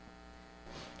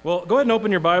Well, go ahead and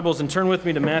open your Bibles and turn with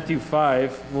me to Matthew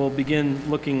 5. We'll begin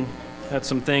looking at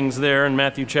some things there in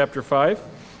Matthew chapter 5.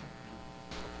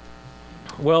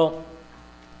 Well,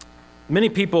 many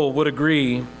people would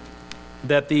agree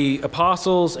that the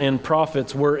apostles and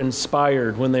prophets were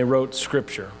inspired when they wrote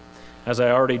Scripture, as I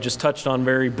already just touched on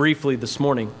very briefly this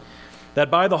morning,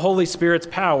 that by the Holy Spirit's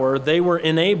power, they were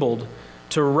enabled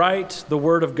to write the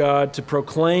Word of God, to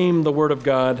proclaim the Word of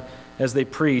God as they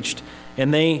preached,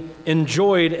 and they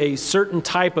enjoyed a certain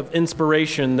type of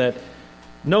inspiration that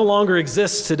no longer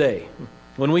exists today.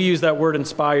 When we use that word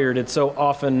inspired, it so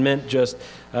often meant just,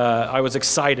 I was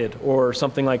excited or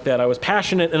something like that. I was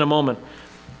passionate in a moment.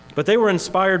 But they were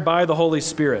inspired by the Holy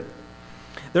Spirit.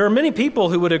 There are many people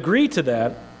who would agree to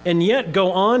that and yet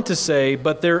go on to say,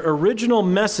 but their original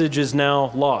message is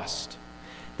now lost.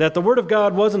 That the Word of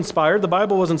God was inspired, the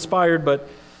Bible was inspired, but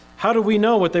how do we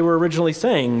know what they were originally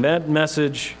saying? That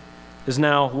message is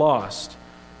now lost.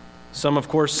 Some, of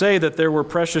course, say that there were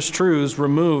precious truths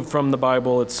removed from the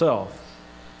Bible itself.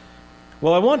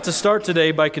 Well, I want to start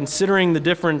today by considering the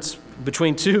difference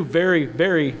between two very,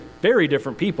 very, very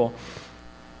different people.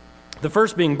 The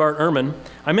first being Bart Ehrman.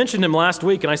 I mentioned him last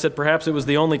week, and I said perhaps it was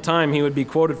the only time he would be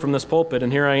quoted from this pulpit,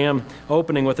 and here I am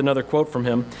opening with another quote from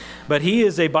him. But he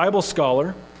is a Bible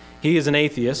scholar, he is an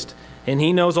atheist, and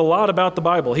he knows a lot about the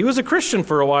Bible. He was a Christian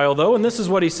for a while, though, and this is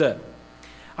what he said.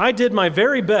 I did my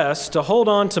very best to hold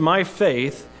on to my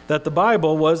faith that the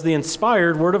Bible was the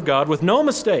inspired Word of God with no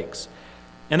mistakes,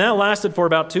 and that lasted for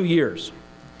about 2 years.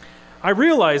 I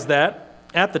realized that,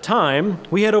 at the time,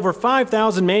 we had over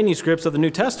 5,000 manuscripts of the New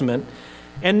Testament,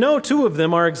 and no two of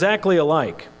them are exactly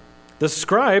alike. The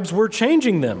scribes were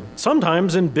changing them,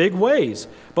 sometimes in big ways,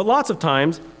 but lots of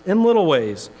times in little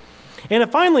ways. And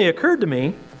it finally occurred to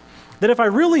me that if I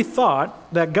really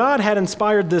thought that God had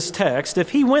inspired this text, if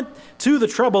he went to the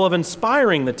trouble of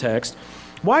inspiring the text,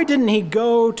 why didn't he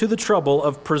go to the trouble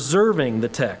of preserving the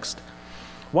text?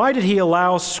 Why did he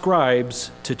allow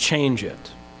scribes to change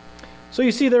it? So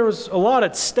you see, there was a lot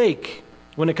at stake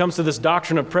when it comes to this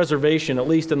doctrine of preservation, at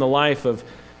least in the life of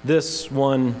this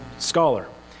one scholar.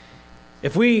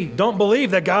 If we don't believe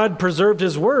that God preserved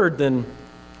his word, then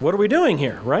what are we doing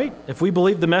here, right? If we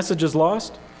believe the message is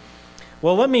lost?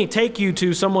 Well, let me take you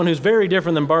to someone who's very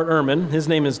different than Bart Ehrman. His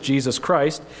name is Jesus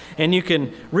Christ. And you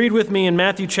can read with me in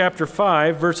Matthew chapter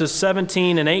 5, verses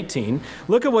 17 and 18.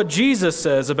 Look at what Jesus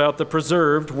says about the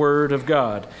preserved Word of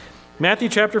God. Matthew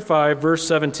chapter 5, verse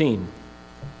 17.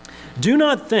 Do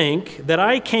not think that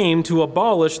I came to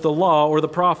abolish the law or the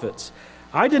prophets.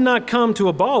 I did not come to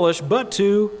abolish, but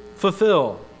to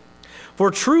fulfill. For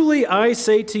truly I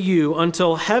say to you,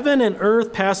 until heaven and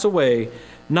earth pass away,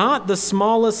 not the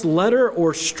smallest letter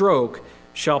or stroke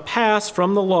shall pass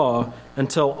from the law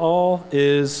until all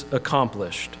is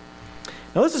accomplished.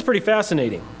 Now this is pretty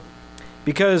fascinating,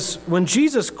 because when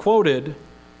Jesus quoted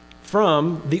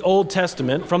from the Old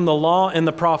Testament, from the law and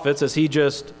the prophets, as he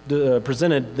just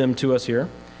presented them to us here,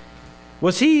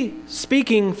 was he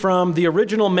speaking from the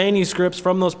original manuscripts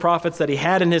from those prophets that he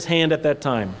had in his hand at that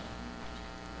time?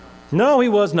 No, he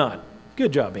was not.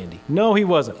 Good job, Andy. No, he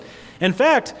wasn't. In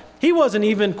fact, he wasn't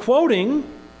even quoting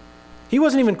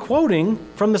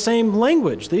from the same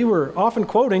language. They were often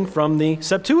quoting from the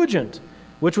Septuagint,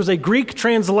 which was a Greek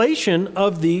translation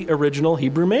of the original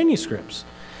Hebrew manuscripts.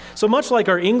 So much like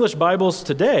our English Bibles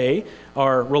today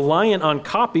are reliant on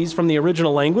copies from the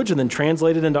original language and then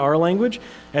translated into our language,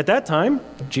 at that time,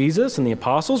 Jesus and the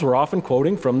apostles were often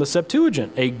quoting from the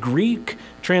Septuagint, a Greek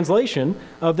translation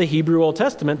of the Hebrew Old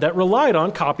Testament that relied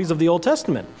on copies of the Old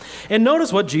Testament. And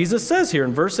notice what Jesus says here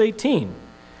in verse 18.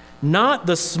 Not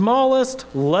the smallest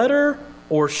letter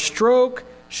or stroke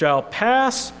shall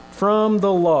pass from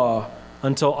the law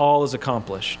until all is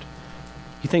accomplished.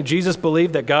 You think Jesus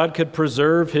believed that God could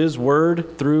preserve his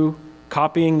word through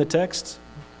copying the texts?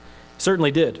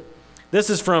 Certainly did. This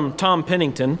is from Tom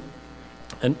Pennington,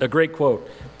 a great quote.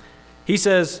 He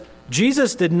says,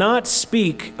 Jesus did not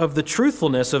speak of the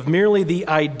truthfulness of merely the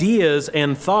ideas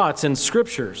and thoughts in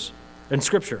Scripture.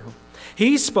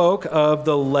 He spoke of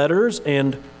the letters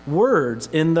and words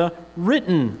in the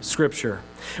written Scripture.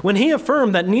 When he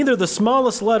affirmed that neither the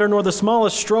smallest letter nor the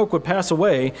smallest stroke would pass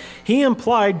away, he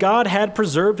implied God had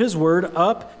preserved his word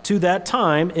up to that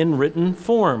time in written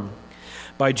form.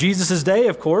 By Jesus' day,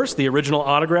 of course, the original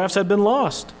autographs had been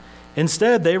lost.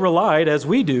 Instead, they relied, as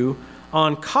we do,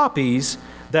 on copies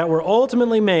that were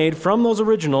ultimately made from those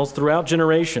originals throughout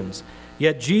generations.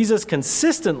 Yet Jesus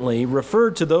consistently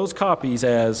referred to those copies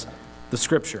as the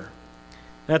Scripture.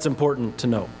 That's important to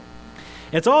note.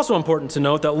 It's also important to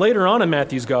note that later on in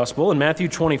Matthew's Gospel, in Matthew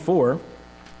 24,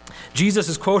 Jesus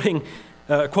is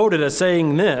quoted as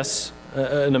saying this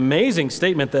an amazing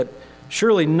statement that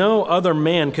surely no other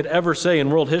man could ever say in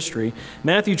world history.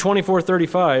 Matthew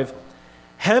 24:35,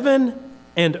 heaven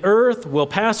and earth will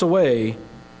pass away,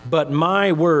 but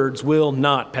my words will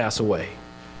not pass away.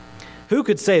 Who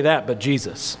could say that but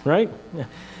Jesus, right?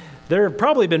 There have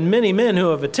probably been many men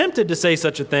who have attempted to say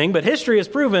such a thing, but history has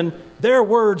proven their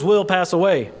words will pass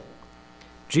away.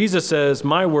 Jesus says,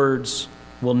 my words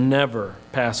will never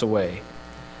pass away.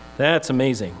 That's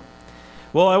amazing.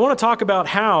 Well, I want to talk about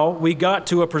how we got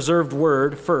to a preserved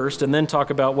word first, and then talk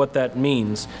about what that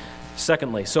means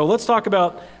secondly. So let's talk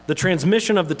about the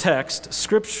transmission of the text,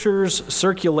 Scripture's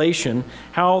circulation,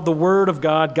 how the Word of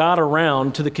God got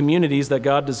around to the communities that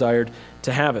God desired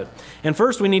to have it. And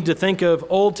first, we need to think of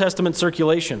Old Testament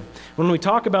circulation. When we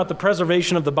talk about the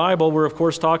preservation of the Bible, we're of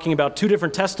course talking about two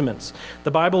different testaments.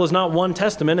 The Bible is not one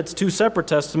testament, it's two separate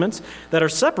testaments that are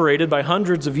separated by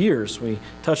hundreds of years. We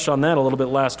touched on that a little bit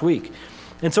last week.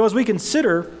 And so as we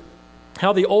consider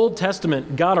how the Old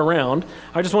Testament got around,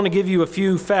 I just want to give you a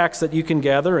few facts that you can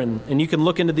gather, and you can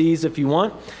look into these if you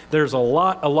want. There's a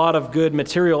lot of good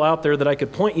material out there that I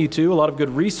could point you to, a lot of good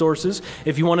resources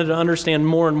if you wanted to understand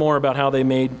more and more about how they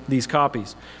made these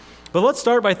copies. But let's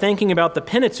start by thinking about the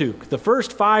Pentateuch, the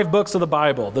first 5 books of the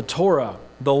Bible, the Torah,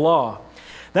 the law.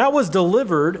 That was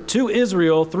delivered to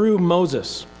Israel through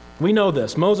Moses. We know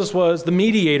this. Moses was the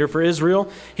mediator for Israel.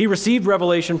 He received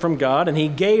revelation from God, and he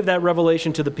gave that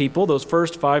revelation to the people, those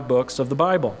first 5 books of the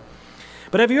Bible.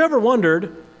 But have you ever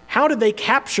wondered, how did they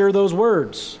capture those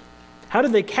words? How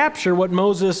did they capture what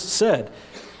Moses said?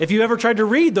 If you ever tried to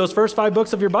read those first 5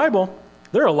 books of your Bible,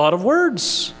 there are a lot of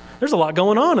words. There's a lot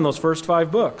going on in those first 5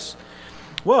 books.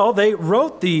 Well, they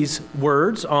wrote these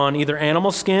words on either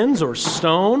animal skins or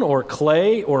stone or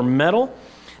clay or metal.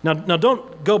 Now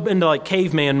don't go into like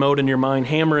caveman mode in your mind,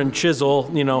 hammer and chisel,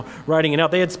 writing it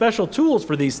out. They had special tools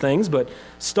for these things, but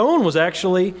stone was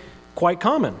actually quite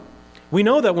common. We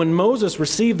know that when Moses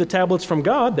received the tablets from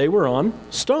God, they were on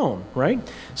stone, right?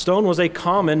 Stone was a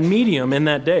common medium in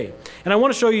that day. And I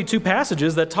want to show you 2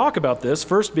 passages that talk about this,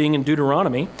 first being in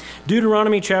Deuteronomy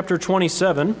chapter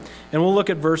 27, and we'll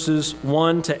look at verses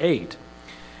 1 to 8.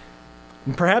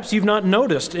 Perhaps you've not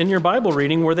noticed in your Bible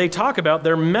reading where they talk about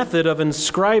their method of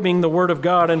inscribing the Word of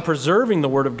God and preserving the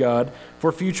Word of God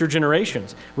for future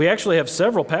generations. We actually have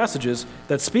several passages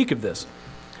that speak of this.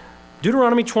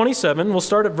 Deuteronomy 27, we'll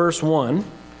start at verse 1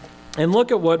 and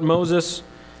look at what Moses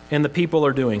and the people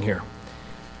are doing here.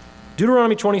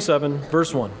 Deuteronomy 27,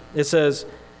 verse 1, it says,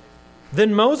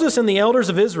 Then Moses and the elders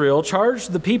of Israel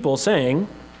charged the people, saying,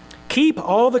 Keep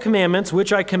all the commandments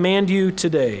which I command you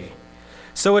today.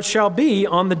 So it shall be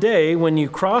on the day when you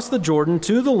cross the Jordan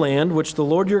to the land which the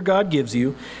Lord your God gives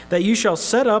you, that you shall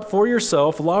set up for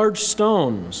yourself large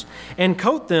stones, and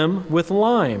coat them with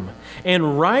lime,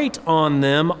 and write on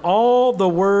them all the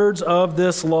words of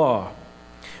this law,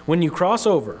 when you cross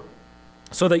over,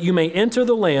 so that you may enter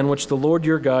the land which the Lord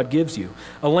your God gives you,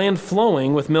 a land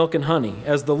flowing with milk and honey,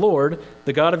 as the Lord,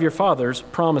 the God of your fathers,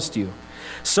 promised you.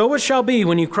 So it shall be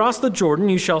when you cross the Jordan,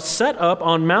 you shall set up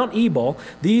on Mount Ebal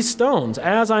these stones,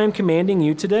 as I am commanding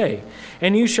you today,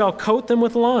 and you shall coat them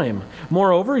with lime.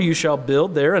 Moreover, you shall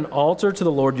build there an altar to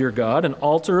the Lord your God, an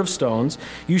altar of stones.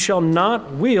 You shall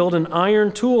not wield an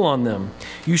iron tool on them.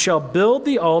 You shall build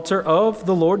the altar of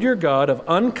the Lord your God of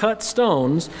uncut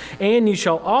stones, and you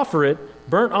shall offer it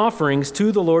burnt offerings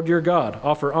to the Lord your God.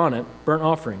 Offer on it burnt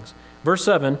offerings. Verse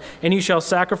 7, And you shall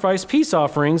sacrifice peace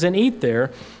offerings and eat there,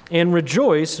 and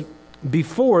rejoice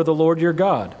before the Lord your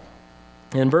God.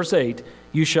 And verse 8,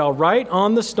 You shall write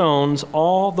on the stones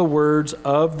all the words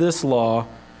of this law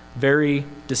very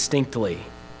distinctly.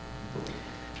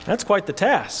 That's quite the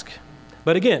task.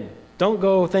 But again, don't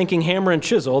go thinking hammer and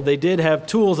chisel. They did have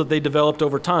tools that they developed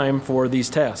over time for these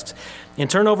tasks. And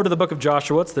turn over to the book of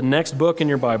Joshua. It's the next book in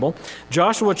your Bible.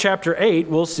 Joshua chapter 8,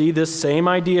 we'll see this same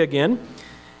idea again.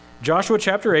 Joshua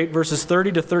chapter 8, verses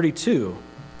 30 to 32.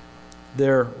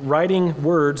 They're writing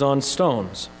words on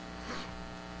stones.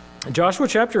 Joshua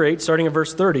chapter 8, starting at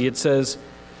verse 30, it says,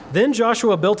 Then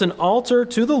Joshua built an altar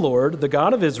to the Lord, the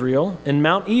God of Israel, in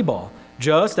Mount Ebal,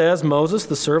 just as Moses,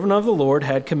 the servant of the Lord,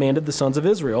 had commanded the sons of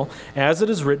Israel, as it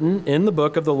is written in the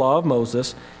book of the law of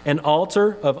Moses, an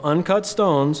altar of uncut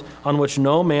stones on which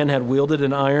no man had wielded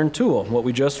an iron tool, what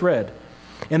we just read.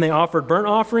 And they offered burnt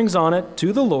offerings on it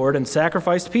to the Lord and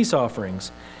sacrificed peace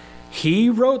offerings. He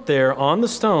wrote there on the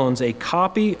stones a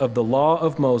copy of the law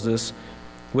of Moses,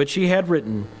 which he had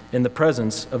written in the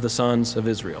presence of the sons of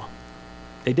Israel.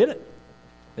 They did it.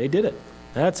 They did it.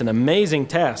 That's an amazing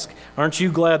task. Aren't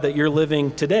you glad that you're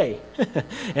living today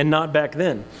and not back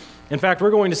then? In fact,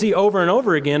 we're going to see over and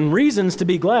over again reasons to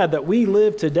be glad that we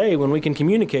live today when we can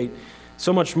communicate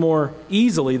so much more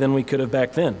easily than we could have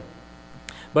back then.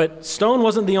 But stone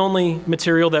wasn't the only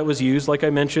material that was used. Like I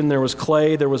mentioned, there was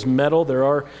clay, there was metal. There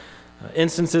are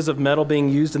instances of metal being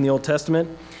used in the Old Testament.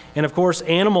 And of course,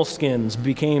 animal skins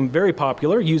became very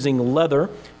popular, using leather,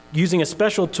 using a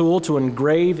special tool to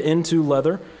engrave into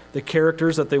leather the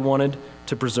characters that they wanted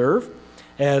to preserve.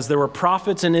 As there were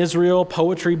prophets in Israel,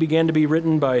 poetry began to be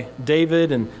written by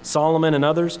David and Solomon and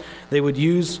others. They would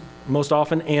use, most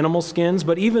often, animal skins,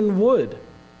 but even wood.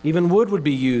 Even wood would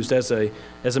be used as a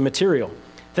material.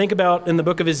 Think about in the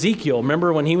book of Ezekiel.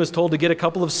 Remember when he was told to get a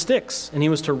couple of sticks, and he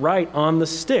was to write on the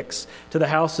sticks to the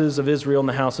houses of Israel and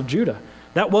the house of Judah.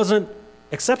 That wasn't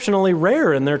exceptionally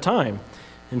rare in their time.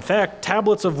 In fact,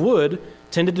 tablets of wood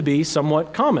tended to be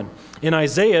somewhat common. In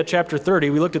Isaiah chapter 30,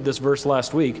 we looked at this verse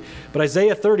last week, but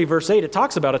Isaiah 30 verse 8, it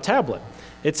talks about a tablet.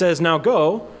 It says, "Now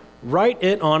go, write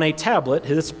it on a tablet,"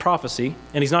 his prophecy,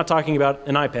 and he's not talking about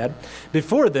an iPad,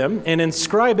 "before them, and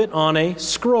inscribe it on a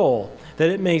scroll, that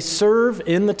it may serve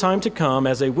in the time to come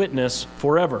as a witness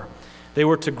forever." They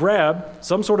were to grab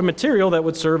some sort of material that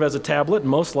would serve as a tablet,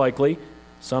 most likely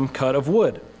some cut of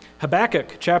wood.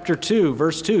 Habakkuk chapter 2,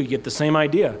 verse 2, you get the same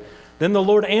idea. "Then the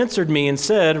Lord answered me and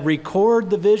said,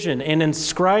 record the vision and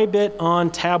inscribe it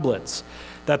on tablets,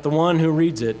 that the one who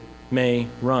reads it may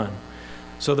run."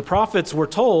 So the prophets were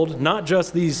told not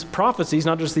just these prophecies,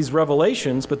 not just these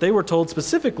revelations, but they were told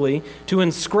specifically to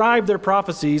inscribe their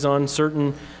prophecies on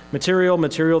certain material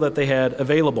that they had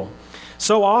available.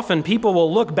 So often people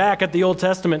will look back at the Old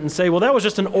Testament and say, well, that was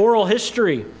just an oral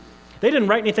history. They didn't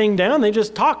write anything down. They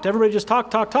just talked. Everybody just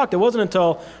talked. It wasn't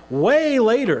until way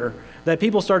later that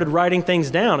people started writing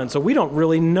things down. And so we don't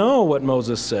really know what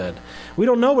Moses said. We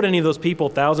don't know what any of those people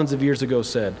thousands of years ago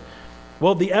said.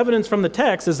 Well, the evidence from the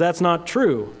text is that's not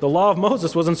true. The law of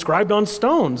Moses was inscribed on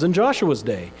stones in Joshua's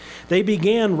day. They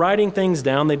began writing things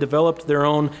down. They developed their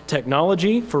own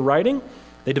technology for writing.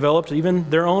 They developed even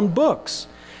their own books.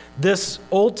 This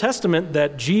Old Testament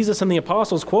that Jesus and the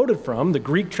apostles quoted from, the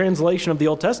Greek translation of the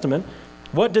Old Testament,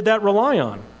 what did that rely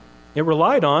on? It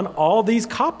relied on all these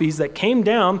copies that came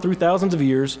down through thousands of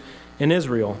years in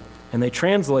Israel, and they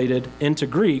translated into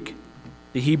Greek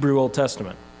the Hebrew Old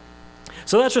Testament.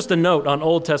 So that's just a note on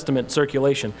Old Testament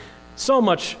circulation. So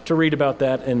much to read about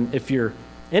that, and if you're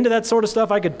into that sort of stuff,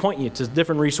 I could point you to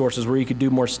different resources where you could do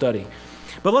more study.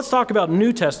 But let's talk about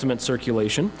New Testament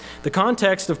circulation. The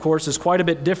context, of course, is quite a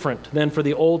bit different than for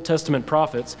the Old Testament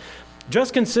prophets.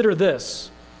 Just consider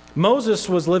this. Moses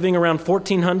was living around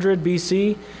 1400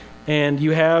 BC, and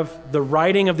you have the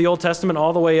writing of the Old Testament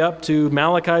all the way up to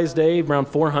Malachi's day, around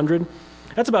 400.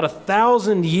 That's about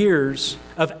 1,000 years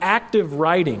of active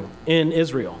writing in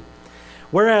Israel.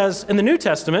 Whereas in the New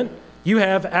Testament, you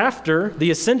have, after the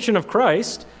ascension of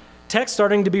Christ, text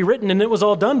starting to be written, and it was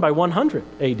all done by 100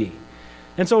 AD.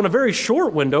 And so in a very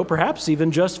short window, perhaps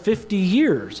even just 50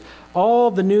 years,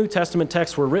 all the New Testament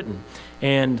texts were written.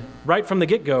 And right from the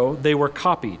get-go, they were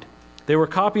copied. They were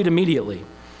copied immediately.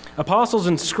 Apostles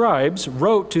and scribes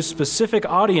wrote to specific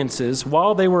audiences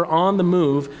while they were on the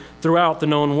move throughout the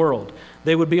known world.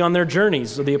 They would be on their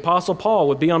journeys. So the Apostle Paul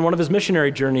would be on one of his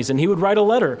missionary journeys, and he would write a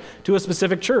letter to a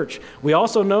specific church. We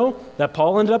also know that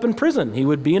Paul ended up in prison. He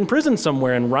would be in prison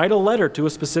somewhere and write a letter to a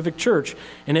specific church,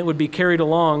 and it would be carried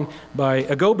along by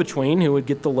a go-between who would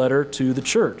get the letter to the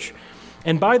church.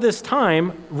 And by this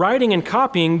time, writing and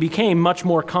copying became much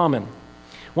more common.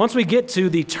 Once we get to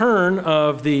the turn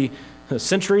of the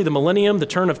century, the millennium, the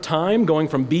turn of time, going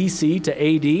from BC to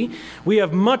AD, we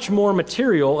have much more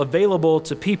material available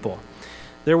to people.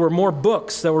 There were more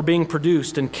books that were being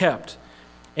produced and kept.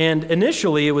 And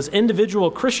initially, it was individual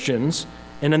Christians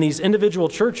and in these individual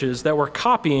churches that were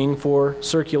copying for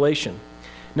circulation.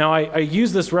 Now, I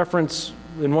use this reference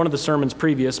in one of the sermons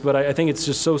previous, but I think it's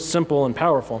just so simple and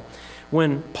powerful.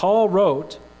 When Paul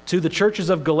wrote to the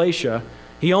churches of Galatia,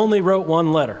 he only wrote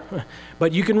one letter.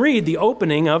 But you can read the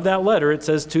opening of that letter. It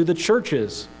says, to the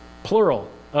churches, plural,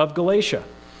 of Galatia.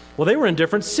 Well, they were in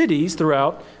different cities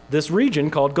throughout this region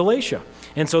called Galatia.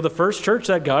 And so the first church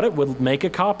that got it would make a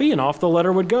copy, and off the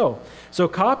letter would go. So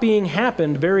copying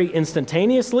happened very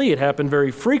instantaneously. It happened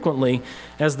very frequently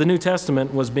as the New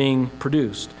Testament was being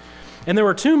produced. And there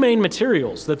were two main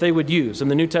materials that they would use in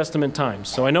the New Testament times.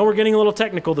 So I know we're getting a little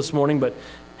technical this morning, but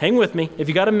hang with me. If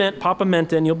you got a mint, pop a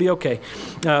mint in, you'll be okay.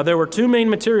 There were two main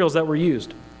materials that were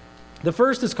used. The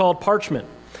first is called parchment.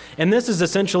 And this is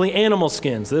essentially animal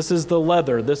skins. This is the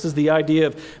leather. This is the idea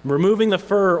of removing the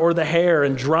fur or the hair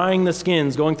and drying the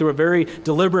skins, going through a very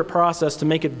deliberate process to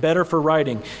make it better for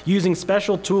writing, using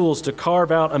special tools to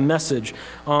carve out a message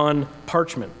on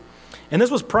parchment. And this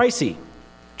was pricey.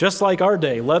 Just like our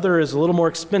day, leather is a little more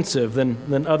expensive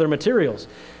than other materials.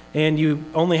 and you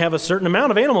only have a certain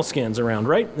amount of animal skins around,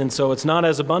 right? And so it's not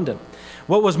as abundant.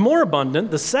 What was more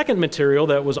abundant, the second material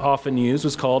that was often used,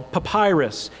 was called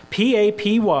papyrus.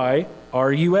 Papyrus.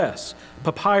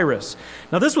 Papyrus.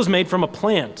 Now, this was made from a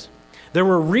plant. There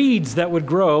were reeds that would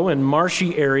grow in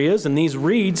marshy areas, and these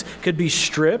reeds could be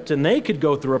stripped, and they could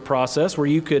go through a process where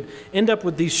you could end up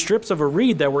with these strips of a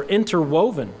reed that were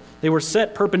interwoven. They were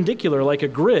set perpendicular like a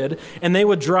grid, and they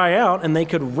would dry out, and they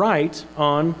could write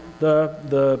on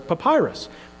the papyrus.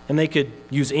 And they could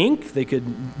use ink. They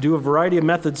could do a variety of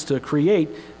methods to create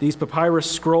these papyrus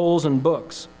scrolls and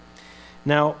books.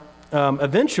 Now,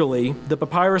 eventually, the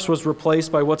papyrus was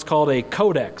replaced by what's called a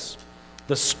codex.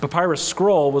 The papyrus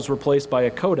scroll was replaced by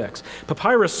a codex.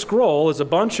 Papyrus scroll is a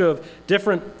bunch of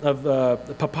different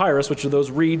papyrus, which are those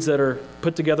reeds that are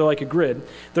put together like a grid.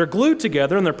 They're glued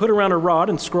together and they're put around a rod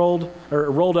and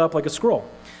rolled up like a scroll.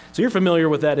 So you're familiar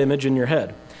with that image in your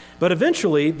head. But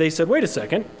eventually they said, wait a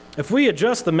second, if we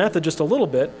adjust the method just a little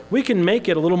bit, we can make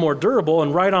it a little more durable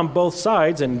and write on both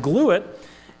sides and glue it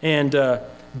and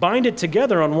bind it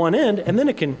together on one end, and then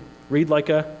it can read like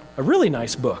a really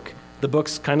nice book. The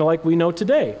book's kind of like we know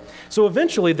today. So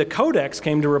eventually the codex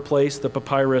came to replace the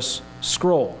papyrus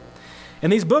scroll.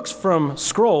 And these books from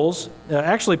scrolls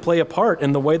actually play a part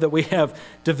in the way that we have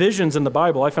divisions in the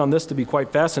Bible. I found this to be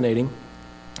quite fascinating.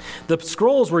 The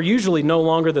scrolls were usually no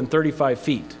longer than 35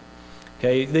 feet.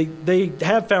 Okay, they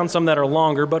have found some that are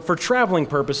longer, but for traveling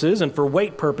purposes and for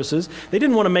weight purposes, they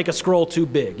didn't want to make a scroll too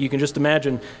big. You can just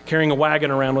imagine carrying a wagon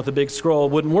around with a big scroll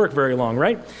wouldn't work very long,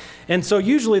 right? And so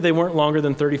usually they weren't longer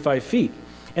than 35 feet.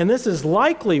 And this is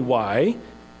likely why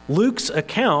Luke's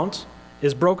account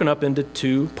is broken up into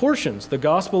two portions, the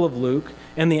Gospel of Luke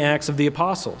and the Acts of the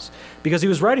Apostles, because he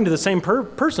was writing to the same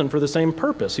person for the same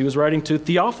purpose. He was writing to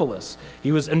Theophilus.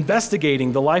 He was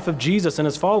investigating the life of Jesus and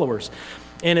his followers.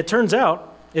 And it turns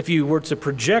out, if you were to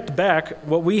project back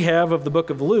what we have of the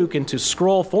book of Luke into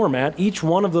scroll format, each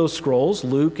one of those scrolls,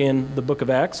 Luke and the book of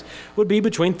Acts, would be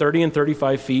between 30 and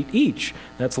 35 feet each.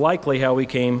 That's likely how we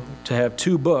came to have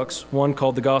two books, one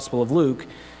called the Gospel of Luke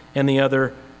and the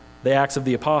other, the Acts of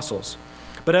the Apostles.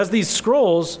 But as these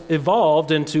scrolls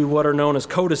evolved into what are known as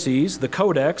codices, the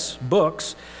codex,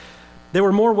 books, they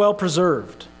were more well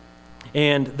preserved.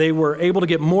 And they were able to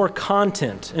get more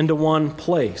content into one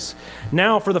place.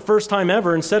 Now, for the first time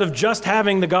ever, instead of just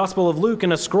having the Gospel of Luke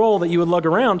in a scroll that you would lug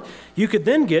around, you could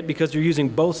then get, because you're using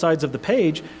both sides of the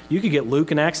page, you could get Luke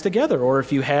and Acts together. Or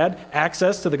if you had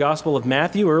access to the Gospel of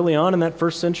Matthew early on in that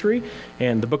first century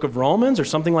and the book of Romans or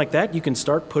something like that, you can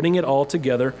start putting it all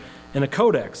together in a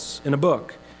codex, in a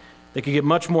book. They could get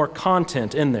much more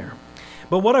content in there.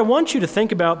 But what I want you to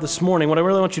think about this morning, what I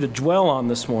really want you to dwell on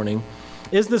this morning,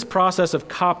 is this process of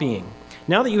copying.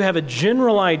 Now that you have a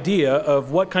general idea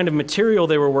of what kind of material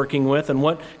they were working with and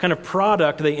what kind of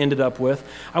product they ended up with,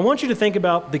 I want you to think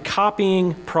about the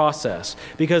copying process,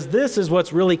 because this is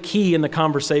what's really key in the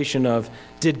conversation of,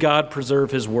 did God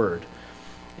preserve his word?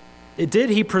 Did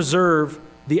he preserve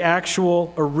the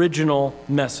actual original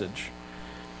message?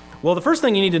 Well, the first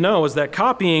thing you need to know is that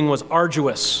copying was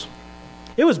arduous.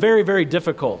 It was very, very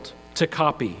difficult to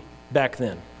copy back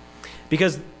then,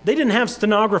 because they didn't have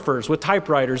stenographers with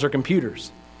typewriters or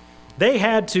computers. They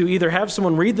had to either have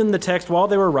someone read them the text while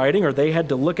they were writing, or they had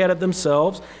to look at it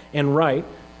themselves and write.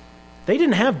 They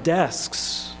didn't have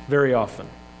desks very often.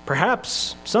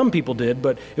 Perhaps some people did,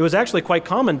 but it was actually quite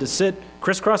common to sit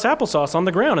crisscross applesauce on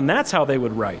the ground, and that's how they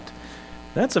would write.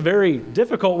 That's a very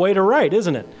difficult way to write,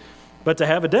 isn't it? But to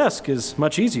have a desk is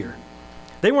much easier.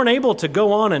 They weren't able to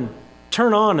go on and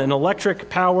turn on an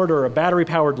electric-powered or a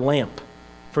battery-powered lamp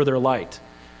for their light.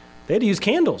 They had to use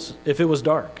candles if it was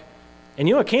dark. And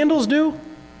you know what candles do?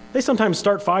 They sometimes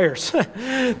start fires.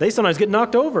 They sometimes get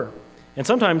knocked over. And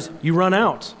sometimes you run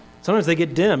out. Sometimes they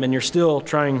get dim and you're still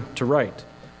trying to write.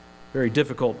 Very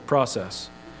difficult process.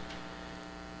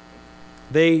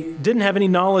 They didn't have any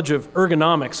knowledge of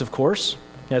ergonomics, of course,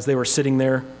 as they were sitting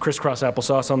there crisscross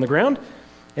applesauce on the ground.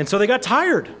 And so they got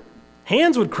tired.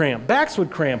 Hands would cramp, backs would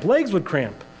cramp, legs would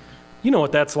cramp. You know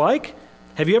what that's like.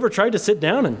 Have you ever tried to sit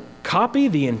down and copy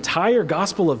the entire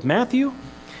Gospel of Matthew?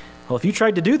 Well, if you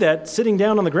tried to do that, sitting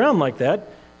down on the ground like that,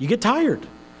 you get tired.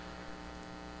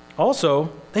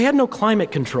 Also, they had no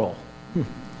climate control.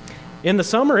 In the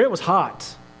summer, it was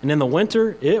hot, and in the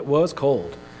winter, it was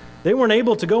cold. They weren't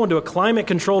able to go into a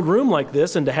climate-controlled room like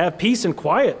this and to have peace and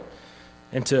quiet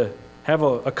and to have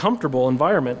a comfortable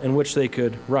environment in which they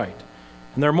could write.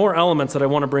 And there are more elements that I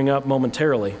want to bring up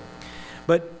momentarily.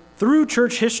 But through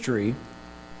church history,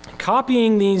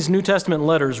 copying these New Testament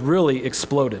letters really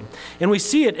exploded. And we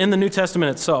see it in the New Testament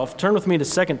itself. Turn with me to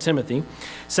 2 Timothy.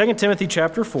 2 Timothy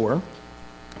chapter 4.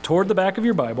 toward the back of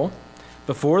your Bible,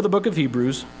 before the book of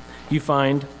Hebrews, you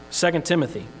find 2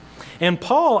 Timothy. And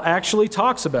Paul actually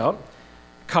talks about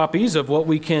copies of what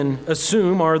we can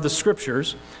assume are the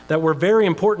scriptures that were very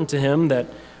important to him, that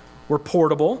were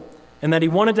portable, and that he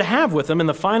wanted to have with him in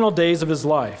the final days of his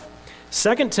life.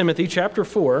 2 Timothy chapter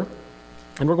 4,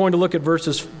 and we're going to look at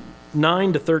verses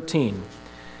 9 to 13.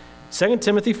 2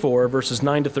 Timothy 4, verses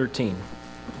 9 to 13.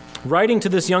 Writing to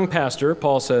this young pastor,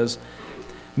 Paul says,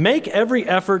 "Make every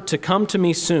effort to come to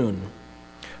me soon.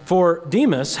 For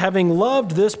Demas, having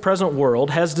loved this present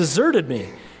world, has deserted me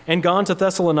and gone to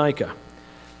Thessalonica.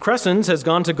 Crescens has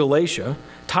gone to Galatia,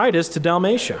 Titus to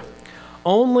Dalmatia.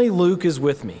 Only Luke is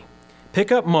with me.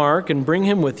 Pick up Mark and bring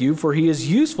him with you, for he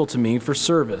is useful to me for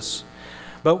service.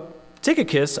 But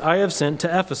Tychicus I have sent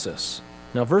to Ephesus."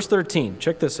 Now, verse 13,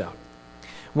 check this out.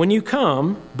 "When you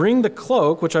come, bring the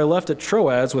cloak which I left at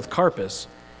Troas with Carpus,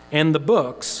 and the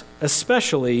books,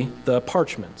 especially the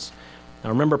parchments." Now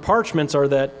remember, parchments are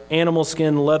that animal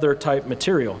skin leather type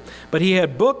material. But he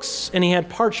had books and he had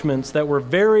parchments that were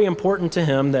very important to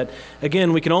him that,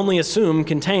 again, we can only assume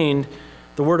contained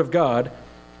the Word of God,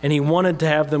 and he wanted to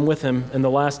have them with him in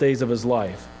the last days of his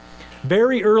life.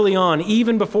 Very early on,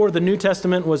 even before the New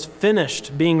Testament was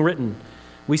finished being written,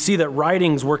 we see that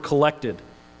writings were collected.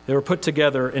 They were put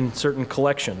together in certain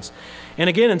collections. And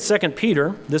again in 2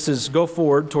 Peter, this is go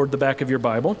forward toward the back of your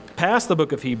Bible, past the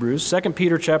book of Hebrews, 2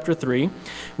 Peter chapter 3.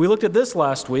 We looked at this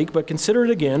last week, but consider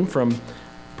it again from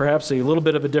perhaps a little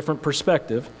bit of a different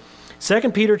perspective.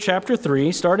 2 Peter chapter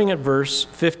 3, starting at verse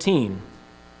 15.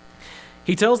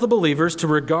 He tells the believers to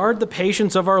regard the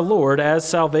patience of our Lord as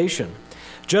salvation,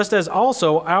 just as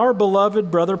also our beloved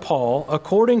brother Paul,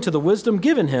 according to the wisdom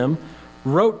given him,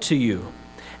 wrote to you,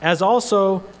 as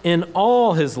also in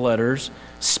all his letters,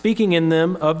 speaking in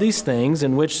them of these things,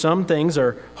 in which some things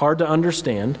are hard to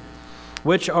understand,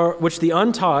 which the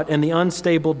untaught and the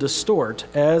unstable distort,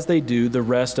 as they do the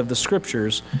rest of the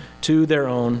Scriptures, to their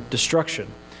own destruction.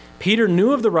 Peter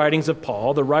knew of the writings of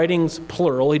Paul, the writings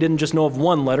plural. He didn't just know of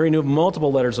one letter, he knew of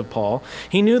multiple letters of Paul.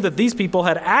 He knew that these people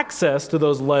had access to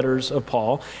those letters of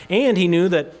Paul, and he knew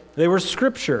that they were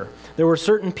Scripture. There were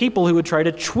certain people who would try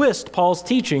to twist Paul's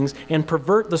teachings and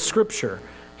pervert the Scripture.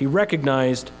 He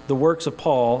recognized the works of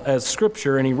Paul as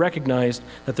Scripture, and he recognized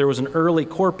that there was an early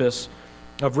corpus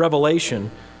of revelation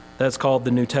that's called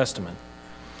the New Testament.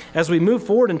 As we move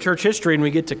forward in church history and we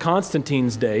get to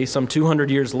Constantine's day, some 200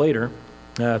 years later,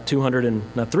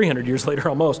 300 years later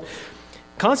almost,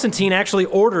 Constantine actually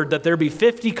ordered that there be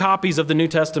 50 copies of the New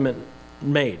Testament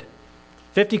made.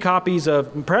 50 copies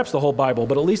of perhaps the whole Bible,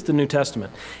 but at least the New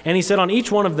Testament. And he said on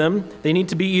each one of them, they need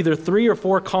to be either 3 or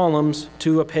 4 columns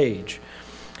to a page.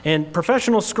 And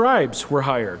professional scribes were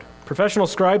hired. Professional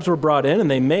scribes were brought in, and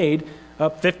they made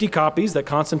up 50 copies that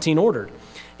Constantine ordered.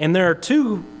 And there are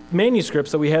 2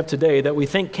 manuscripts that we have today that we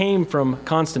think came from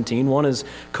Constantine. One is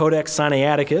Codex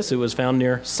Sinaiticus. It was found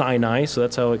near Sinai, so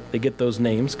that's how they get those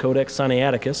names, Codex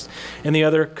Sinaiticus. And the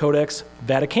other, Codex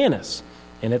Vaticanus,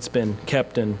 and it's been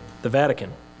kept in the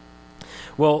Vatican.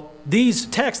 Well, these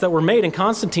texts that were made in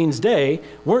Constantine's day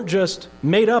weren't just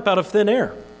made up out of thin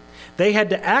air. They had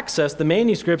to access the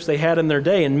manuscripts they had in their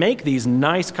day and make these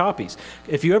nice copies.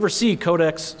 If you ever see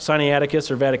Codex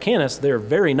Sinaiticus or Vaticanus, they're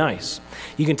very nice.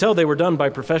 You can tell they were done by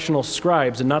professional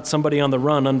scribes and not somebody on the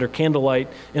run under candlelight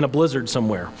in a blizzard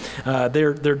somewhere.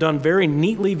 They're done very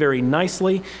neatly, very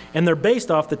nicely, and they're based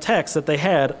off the text that they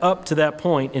had up to that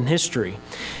point in history.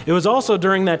 It was also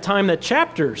during that time that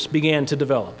chapters began to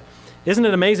develop. Isn't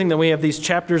it amazing that we have these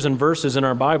chapters and verses in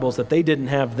our Bibles that they didn't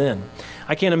have then?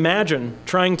 I can't imagine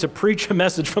trying to preach a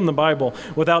message from the Bible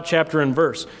without chapter and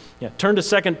verse. Yeah, turn to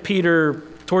 2 Peter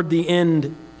toward the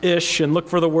end-ish and look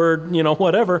for the word,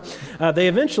 whatever. They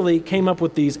eventually came up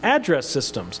with these address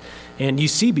systems. And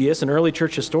Eusebius, an early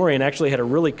church historian, actually had a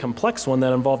really complex one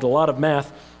that involved a lot of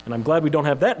math, and I'm glad we don't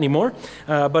have that anymore.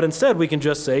 But instead, we can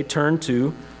just say, turn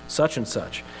to such and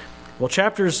such. Well,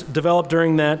 chapters developed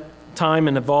during that time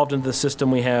and evolved into the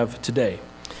system we have today.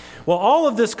 Well, all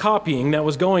of this copying that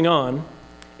was going on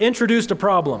introduced a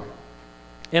problem.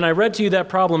 And I read to you that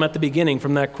problem at the beginning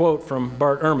from that quote from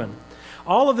Bart Ehrman.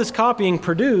 All of this copying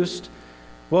produced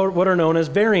what are known as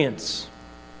variants.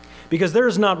 Because there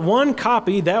is not one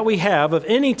copy that we have of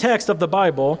any text of the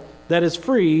Bible that is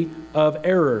free of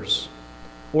errors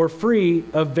or free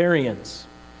of variants.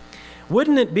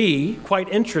 Wouldn't it be quite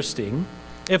interesting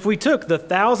if we took the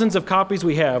thousands of copies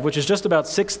we have, which is just about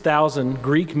 6,000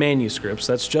 Greek manuscripts,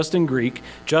 that's just in Greek,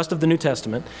 just of the New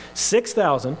Testament,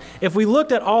 6,000, if we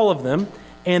looked at all of them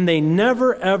and they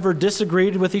never ever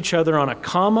disagreed with each other on a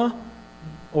comma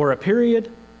or a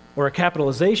period or a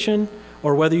capitalization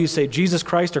or whether you say Jesus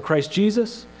Christ or Christ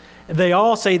Jesus, they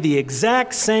all say the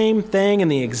exact same thing in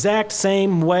the exact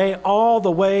same way, all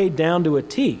the way down to a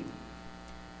T.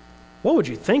 What would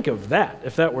you think of that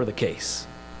if that were the case?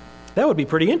 That would be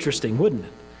pretty interesting, wouldn't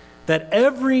it? That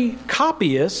every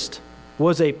copyist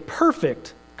was a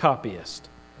perfect copyist.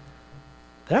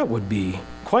 That would be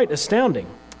quite astounding.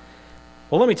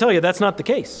 Well, let me tell you, that's not the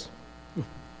case.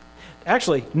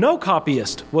 Actually, no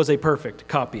copyist was a perfect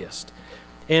copyist.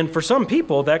 And for some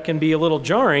people, that can be a little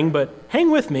jarring, but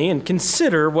hang with me and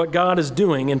consider what God is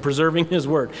doing in preserving His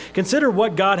Word. Consider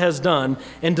what God has done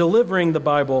in delivering the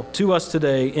Bible to us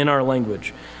today in our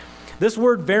language. This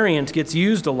word variant gets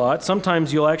used a lot.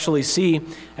 Sometimes you'll actually see,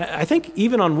 I think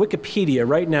even on Wikipedia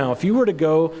right now, if you were to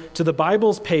go to the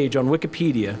Bible's page on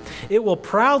Wikipedia, it will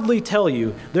proudly tell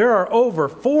you there are over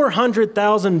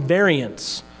 400,000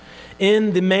 variants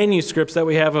in the manuscripts that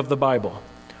we have of the Bible.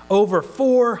 Over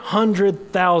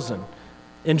 400,000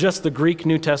 in just the Greek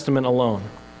New Testament alone.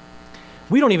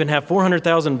 We don't even have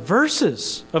 400,000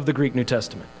 verses of the Greek New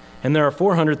Testament, and there are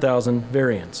 400,000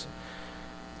 variants.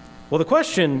 Well, the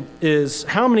question is,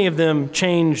 how many of them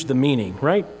change the meaning,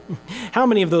 right? How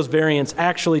many of those variants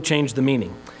actually change the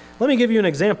meaning? Let me give you an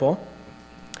example.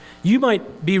 You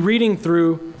might be reading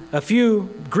through a few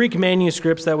Greek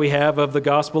manuscripts that we have of the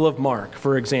Gospel of Mark,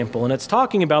 for example, and it's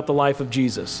talking about the life of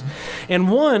Jesus. And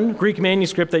one Greek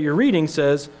manuscript that you're reading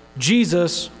says,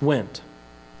 Jesus went.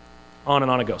 On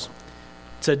and on it goes.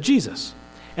 It said Jesus.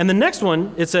 And the next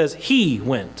one, it says, he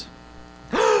went.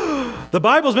 The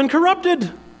Bible's been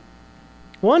corrupted.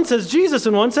 One says Jesus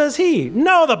and one says he.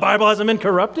 No, the Bible hasn't been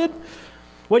corrupted.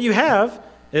 What you have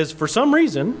is, for some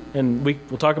reason, and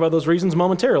we'll talk about those reasons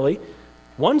momentarily,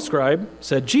 one scribe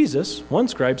said Jesus, one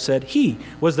scribe said he.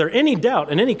 Was there any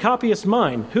doubt in any copyist's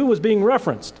mind who was being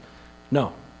referenced?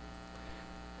 No.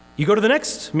 You go to the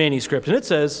next manuscript and it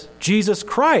says Jesus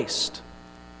Christ.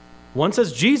 One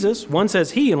says Jesus, one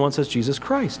says he, and one says Jesus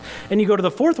Christ. And you go to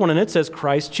the fourth one and it says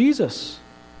Christ Jesus.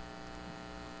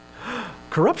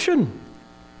 Corruption.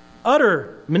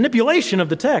 Utter manipulation of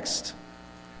the text.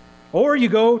 Or you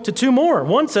go to two more.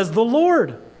 One says the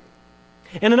Lord.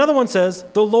 And another one says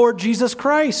the Lord Jesus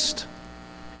Christ.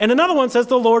 And another one says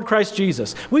the Lord Christ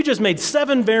Jesus. We just made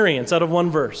 7 variants out of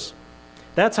one verse.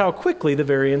 That's how quickly the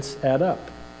variants add up.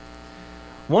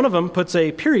 One of them puts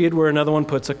a period where another one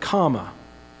puts a comma.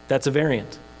 That's a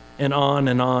variant. And on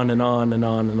and on and on and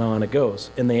on and on it goes,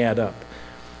 and they add up.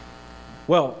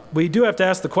 Well, we do have to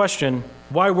ask the question,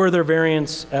 why were there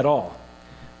variants at all?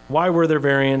 Why were there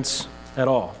variants at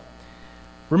all?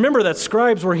 Remember that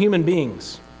scribes were human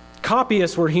beings.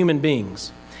 Copyists were human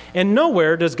beings. And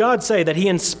nowhere does God say that He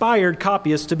inspired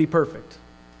copyists to be perfect.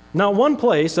 Not one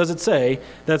place does it say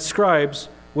that scribes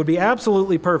would be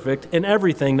absolutely perfect in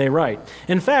everything they write.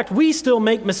 In fact, we still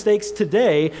make mistakes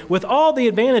today with all the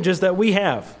advantages that we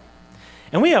have.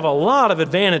 And we have a lot of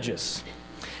advantages.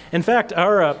 In fact,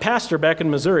 our pastor back in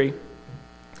Missouri,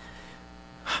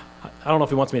 I don't know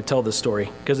if he wants me to tell this story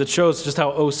because it shows just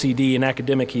how OCD and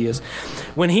academic he is.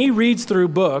 When he reads through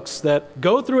books that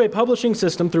go through a publishing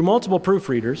system through multiple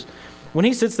proofreaders, when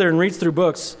he sits there and reads through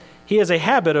books, he has a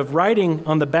habit of writing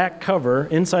on the back cover,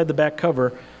 inside the back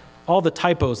cover, all the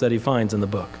typos that he finds in the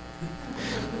book.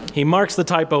 He marks the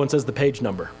typo and says the page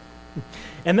number.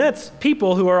 And that's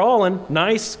people who are all in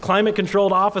nice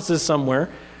climate-controlled offices somewhere,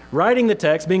 writing the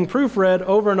text, being proofread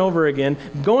over and over again,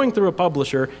 going through a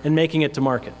publisher and making it to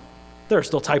market. There are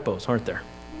still typos, aren't there?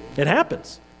 It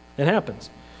happens. It happens.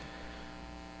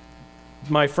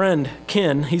 My friend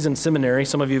Ken, he's in seminary.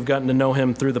 Some of you have gotten to know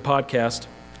him through the podcast.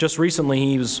 Just recently,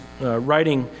 he was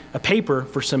writing a paper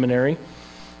for seminary,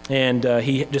 and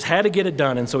he just had to get it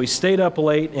done. And so he stayed up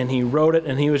late, and he wrote it,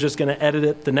 and he was just going to edit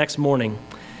it the next morning.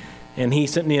 And he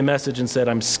sent me a message and said,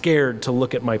 I'm scared to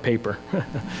look at my paper.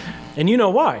 And you know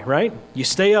why, right? You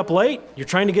stay up late, you're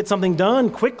trying to get something done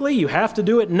quickly, you have to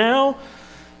do it now.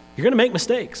 You're going to make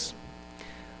mistakes.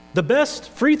 The best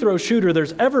free throw shooter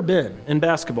there's ever been in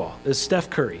basketball is Steph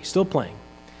Curry, still playing.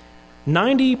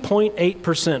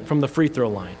 90.8% from the free throw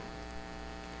line.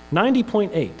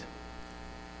 90.8.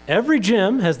 Every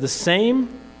gym has the same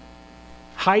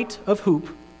height of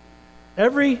hoop.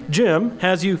 Every gym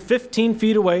has you 15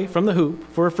 feet away from the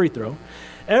hoop for a free throw.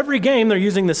 Every game, they're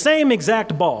using the same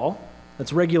exact ball.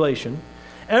 That's regulation.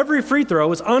 Every free throw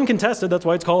is uncontested. That's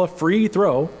why it's called a free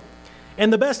throw.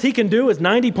 And the best he can do is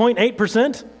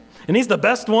 90.8%. And he's the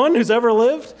best one who's ever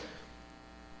lived.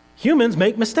 Humans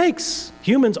make mistakes.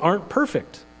 Humans aren't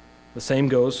perfect. The same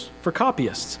goes for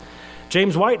copyists.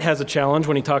 James White has a challenge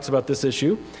when he talks about this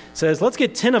issue. Says, let's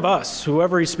get 10 of us,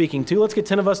 whoever he's speaking to, let's get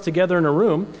 10 of us together in a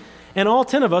room, and all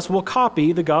 10 of us will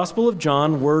copy the Gospel of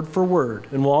John word for word.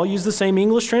 And we'll all use the same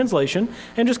English translation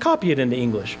and just copy it into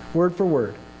English, word for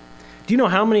word. Do you know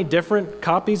how many different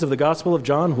copies of the Gospel of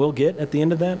John we'll get at the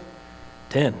end of that?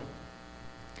 10.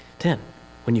 10.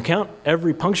 When you count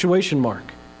every punctuation mark,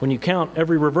 when you count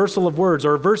every reversal of words,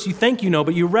 or a verse you think you know,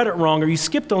 but you read it wrong, or you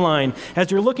skipped a line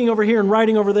as you're looking over here and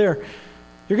writing over there,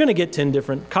 you're going to get 10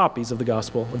 different copies of the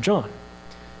Gospel of John.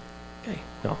 Okay,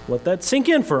 now let that sink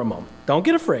in for a moment. Don't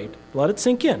get afraid. Let it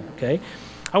sink in, okay?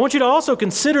 I want you to also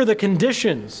consider the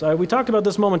conditions. We talked about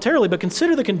this momentarily, but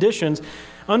consider the conditions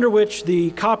under which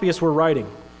the copyists were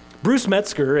writing. Bruce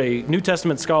Metzger, a New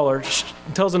Testament scholar,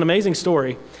 tells an amazing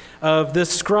story of this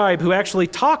scribe who actually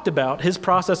talked about his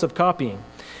process of copying.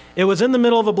 It was in the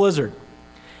middle of a blizzard,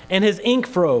 and his ink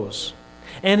froze,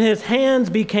 and his hands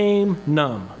became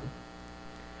numb.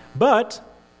 But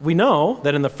we know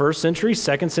that in the 1st century,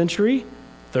 2nd century,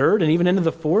 3rd, and even into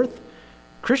the 4th,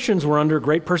 Christians were under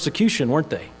great persecution, weren't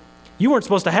they? You weren't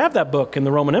supposed to have that book in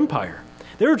the Roman Empire.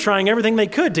 They were trying everything they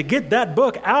could to get that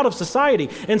book out of society.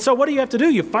 And so what do you have to do?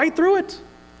 You fight through it.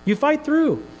 You fight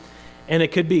through. And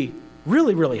it could be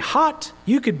really, really hot.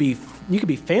 You could be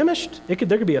famished. There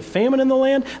could be a famine in the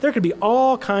land. There could be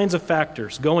all kinds of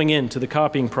factors going into the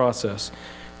copying process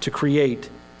to create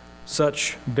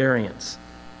such variants.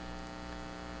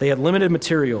 They had limited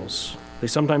materials. They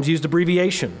sometimes used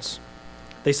abbreviations.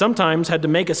 They sometimes had to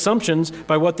make assumptions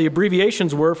by what the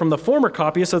abbreviations were from the former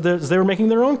copyists as they were making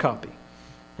their own copy.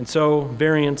 And so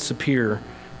variants appear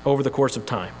over the course of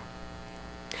time.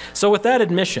 So with that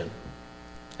admission,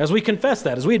 as we confess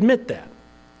that, as we admit that,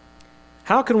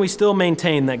 how can we still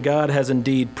maintain that God has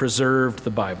indeed preserved the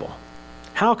Bible?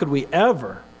 How could we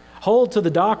ever hold to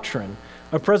the doctrine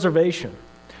of preservation?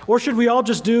 Or should we all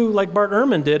just do like Bart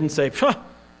Ehrman did and say,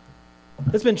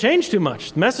 it's been changed too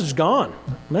much. The message is gone.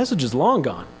 The message is long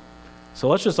gone. So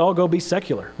let's just all go be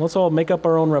secular. Let's all make up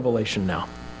our own revelation now.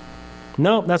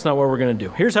 No, that's not what we're going to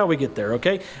do. Here's how we get there,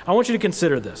 okay? I want you to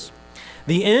consider this.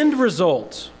 The end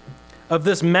result of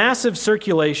this massive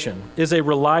circulation is a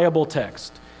reliable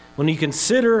text. When you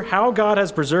consider how God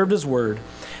has preserved His Word,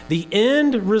 the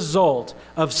end result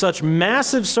of such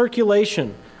massive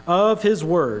circulation of His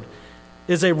Word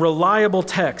is a reliable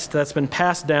text that's been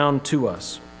passed down to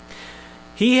us.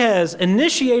 He has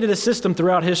initiated a system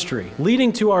throughout history,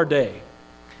 leading to our day,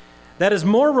 that is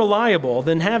more reliable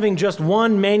than having just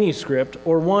one manuscript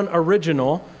or one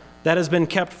original that has been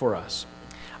kept for us.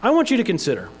 I want you to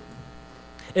consider,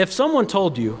 if someone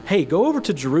told you, hey, go over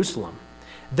to Jerusalem,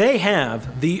 they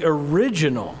have the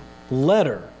original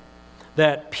letter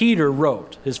that Peter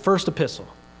wrote, his first epistle.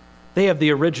 They have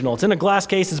the original. It's in a glass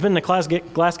case. It's been in a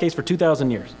glass case for 2,000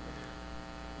 years.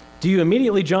 Do you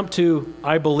immediately jump to,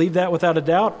 I believe that without a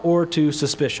doubt, or to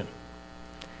suspicion?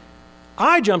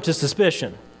 I jump to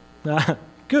suspicion.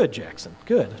 Good, Jackson.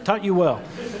 Good. Taught you well.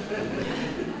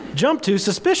 Jump to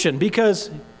suspicion, because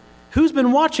who's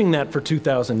been watching that for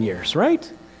 2,000 years,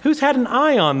 right? Who's had an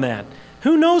eye on that?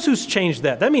 Who knows who's changed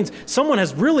that? That means someone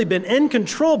has really been in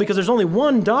control, because there's only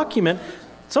one document.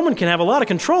 Someone can have a lot of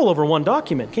control over one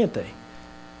document, can't they?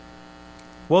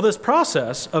 Well, this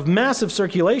process of massive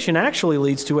circulation actually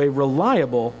leads to a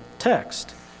reliable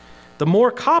text. The more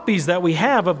copies that we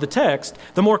have of the text,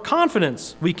 the more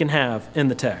confidence we can have in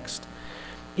the text,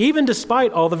 even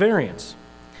despite all the variants.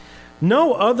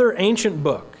 No other ancient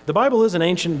book, the Bible is an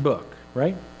ancient book,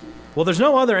 right? Well, there's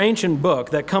no other ancient book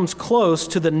that comes close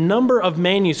to the number of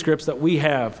manuscripts that we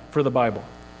have for the Bible.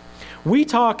 We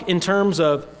talk in terms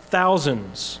of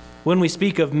thousands when we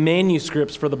speak of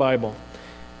manuscripts for the Bible.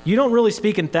 You don't really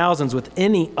speak in thousands with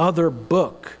any other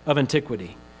book of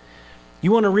antiquity.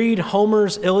 You want to read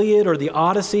Homer's Iliad or the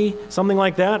Odyssey, something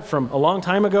like that from a long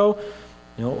time ago,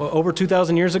 over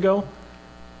 2,000 years ago?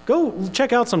 Go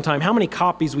check out sometime how many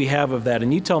copies we have of that,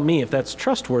 and you tell me if that's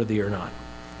trustworthy or not.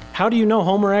 How do you know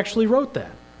Homer actually wrote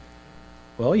that?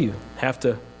 Well, you have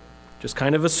to just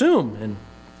kind of assume, and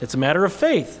it's a matter of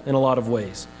faith in a lot of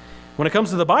ways. When it comes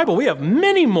to the Bible, we have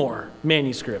many more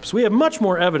manuscripts. We have much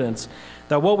more evidence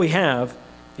that what we have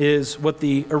is what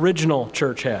the original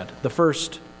church had, the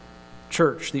first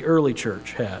church, the early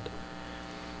church had.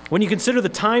 When you consider the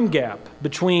time gap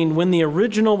between when the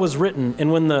original was written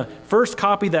and when the first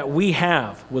copy that we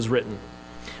have was written,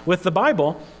 with the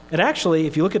Bible, it actually,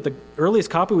 if you look at the earliest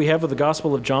copy we have of the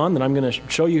Gospel of John that I'm going to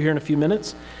show you here in a few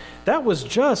minutes, that was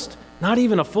just not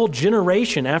even a full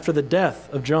generation after the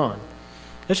death of John.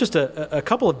 It's just a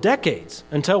couple of decades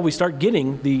until we start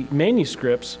getting the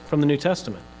manuscripts from the New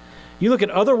Testament. You look at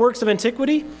other works of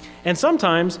antiquity, and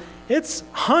sometimes it's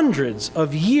hundreds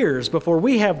of years before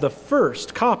we have the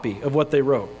first copy of what they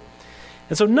wrote.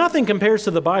 And so nothing compares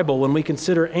to the Bible when we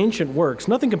consider ancient works.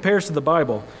 Nothing compares to the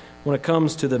Bible when it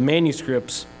comes to the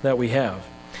manuscripts that we have.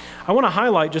 I want to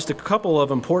highlight just a couple of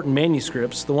important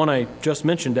manuscripts, the one I just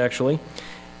mentioned actually.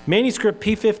 Manuscript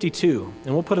P52,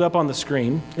 and we'll put it up on the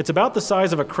screen. It's about the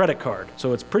size of a credit card,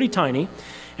 so it's pretty tiny,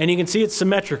 and you can see it's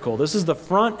symmetrical. This is the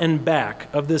front and back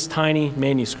of this tiny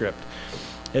manuscript.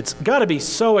 It's got to be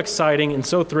so exciting and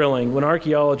so thrilling when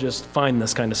archaeologists find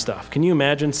this kind of stuff. Can you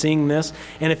imagine seeing this?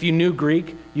 And if you knew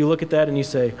Greek, you look at that and you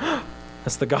say, oh,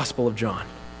 that's the Gospel of John.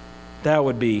 That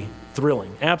would be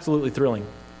thrilling, absolutely thrilling.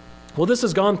 Well, this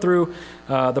has gone through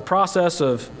the process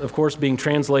of course, being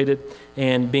translated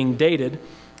and being dated.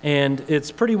 And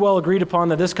it's pretty well agreed upon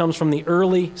that this comes from the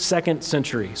early 2nd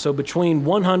century. So between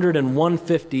 100 and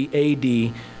 150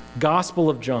 AD, Gospel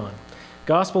of John.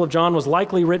 Gospel of John was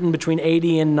likely written between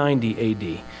 80 and 90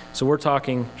 AD. So we're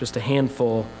talking just a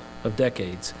handful of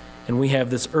decades. And we have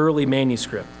this early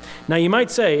manuscript. Now you might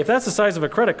say, if that's the size of a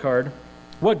credit card,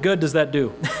 what good does that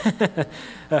do?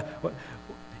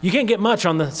 You can't get much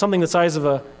on something the size of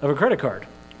a credit card.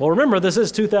 Well, remember, this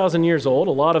is 2,000 years old.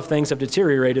 A lot of things have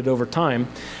deteriorated over time.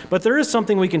 But there is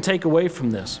something we can take away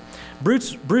from this.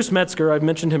 Bruce Metzger, I've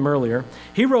mentioned him earlier,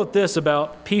 he wrote this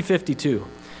about P52.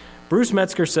 Bruce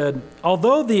Metzger said,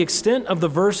 although the extent of the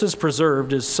verses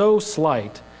preserved is so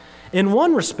slight, in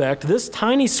one respect, this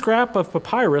tiny scrap of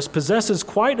papyrus possesses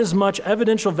quite as much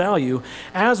evidential value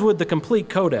as would the complete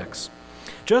codex.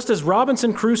 Just as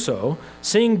Robinson Crusoe,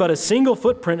 seeing but a single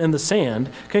footprint in the sand,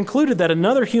 concluded that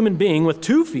another human being with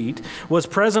 2 feet was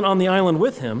present on the island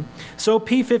with him, so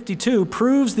P52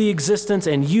 proves the existence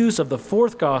and use of the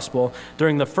 4th gospel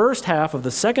during the first half of the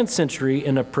 2nd century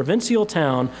in a provincial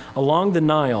town along the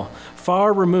Nile,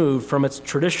 far removed from its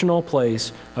traditional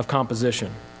place of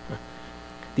composition.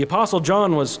 The Apostle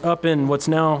John was up in what's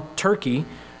now Turkey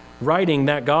writing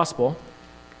that gospel,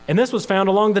 and this was found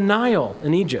along the Nile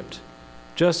in Egypt,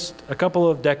 just a couple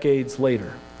of decades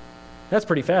later. That's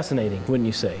pretty fascinating, wouldn't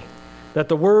you say? That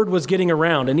the word was getting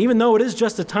around. And even though it is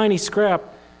just a tiny scrap,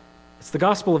 it's the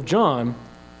Gospel of John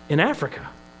in Africa.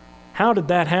 How did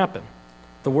that happen?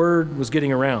 The word was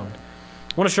getting around.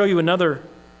 I want to show you another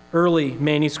early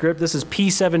manuscript. This is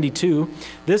P72.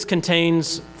 This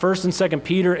contains 1st and 2nd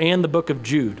Peter and the book of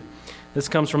Jude. This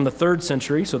comes from the 3rd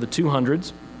century, so the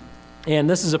 200s. And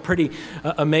this is a pretty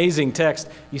amazing text.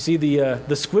 You see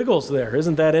the squiggles there.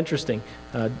 Isn't that interesting?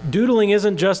 Doodling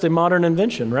isn't just a modern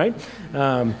invention, right?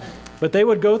 But they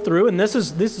would go through, and this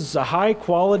is a high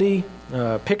quality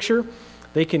picture.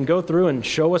 They can go through and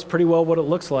show us pretty well what it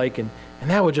looks like, and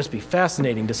that would just be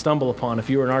fascinating to stumble upon if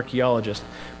you were an archaeologist.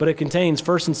 But it contains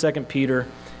 1st and 2nd Peter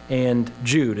and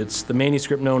Jude. It's the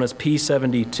manuscript known as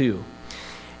P72.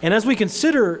 And as we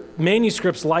consider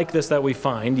manuscripts like this that we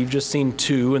find, you've just seen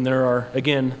 2, and there are,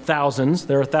 again, thousands.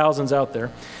 There are thousands out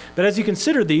there. But as you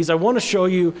consider these, I want to show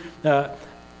you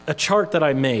a chart that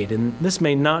I made, and this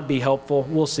may not be helpful.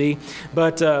 We'll see.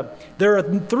 But there are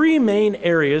 3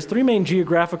 main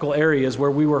geographical areas where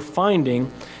we were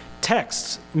finding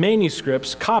texts,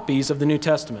 manuscripts, copies of the New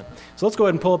Testament. So let's go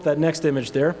ahead and pull up that next image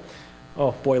there.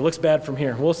 Oh boy, it looks bad from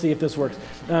here. We'll see if this works.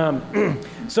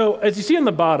 So as you see on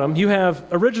the bottom, you have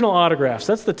original autographs.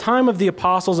 That's the time of the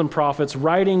apostles and prophets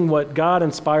writing what God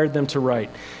inspired them to write.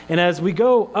 And as we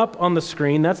go up on the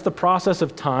screen, that's the process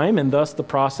of time and thus the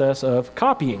process of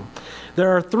copying.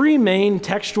 There are 3 main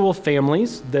textual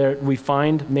families that we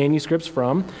find manuscripts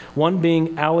from, one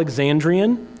being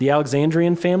Alexandrian, the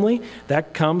Alexandrian family.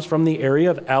 That comes from the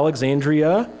area of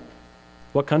Alexandria.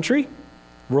 What country?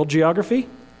 World geography?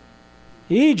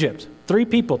 Egypt. 3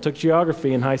 people took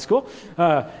geography in high school.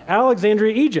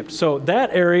 Alexandria, Egypt. So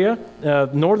that area,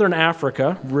 northern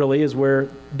Africa, really is where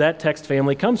that text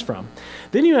family comes from.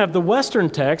 Then you have the Western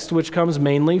text, which comes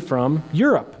mainly from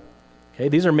Europe. Okay,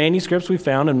 these are manuscripts we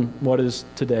found in what is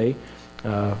today,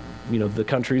 the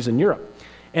countries in Europe.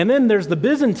 And then there's the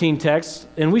Byzantine texts,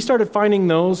 and we started finding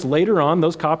those later on.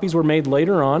 Those copies were made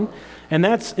later on, and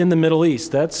that's in the Middle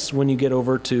East. That's when you get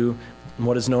over to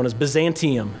what is known as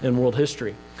Byzantium in world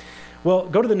history. Well,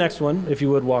 go to the next one, if you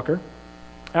would, Walker.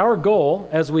 Our goal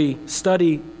as we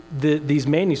study these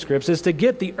manuscripts is to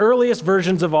get the earliest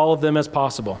versions of all of them as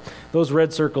possible. Those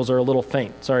red circles are a little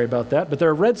faint. Sorry about that. But there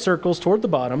are red circles toward the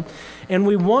bottom, and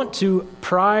we want to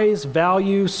prize,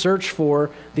 value, search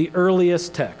for the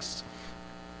earliest texts.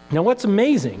 Now, what's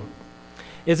amazing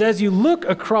is as you look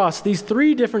across these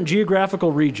 3 different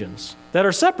geographical regions that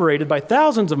are separated by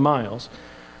thousands of miles,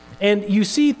 and you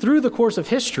see through the course of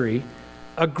history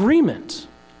agreement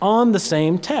on the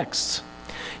same texts.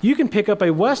 You can pick up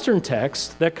a Western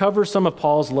text that covers some of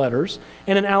Paul's letters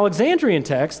and an Alexandrian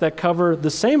text that cover the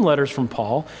same letters from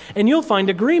Paul, and you'll find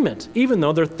agreement, even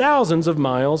though they're thousands of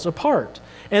miles apart.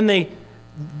 And they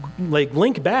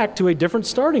link back to a different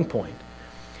starting point.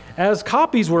 As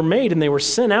copies were made and they were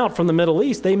sent out from the Middle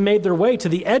East, they made their way to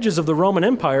the edges of the Roman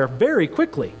Empire very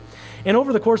quickly. And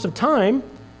over the course of time,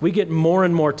 we get more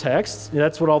and more texts.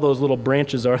 That's what all those little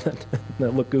branches are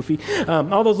that look goofy.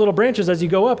 All those little branches, as you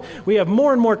go up, we have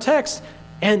more and more texts.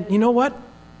 And you know what?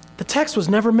 The text was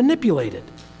never manipulated.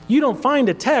 You don't find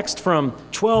a text from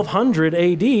 1200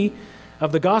 AD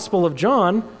of the Gospel of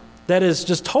John that is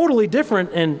just totally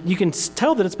different, and you can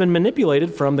tell that it's been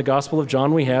manipulated from the Gospel of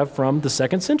John we have from the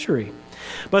 2nd century.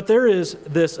 But there is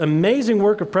this amazing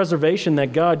work of preservation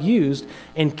that God used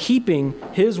in keeping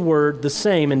His Word the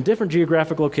same in different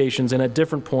geographic locations and at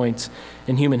different points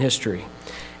in human history.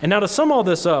 And now to sum all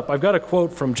this up, I've got a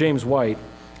quote from James White,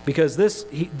 because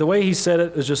the way he said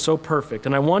it is just so perfect,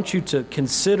 and I want you to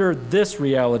consider this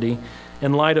reality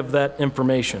in light of that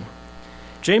information.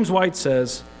 James White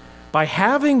says, "By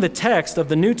having the text of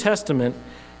the New Testament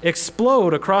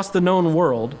explode across the known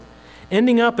world,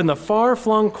 ending up in the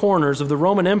far-flung corners of the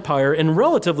Roman Empire in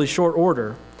relatively short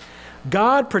order,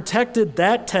 God protected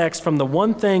that text from the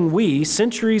one thing we,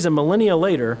 centuries and millennia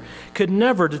later, could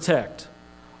never detect: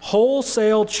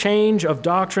 wholesale change of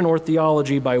doctrine or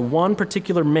theology by one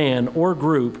particular man or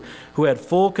group who had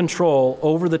full control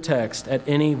over the text at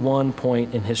any one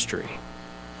point in history."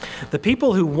 The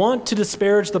people who want to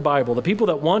disparage the Bible, the people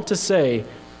that want to say,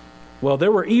 well,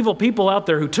 there were evil people out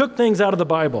there who took things out of the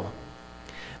Bible,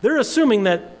 they're assuming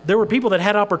that there were people that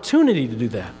had opportunity to do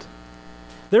that.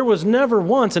 There was never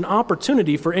once an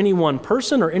opportunity for any one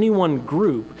person or any one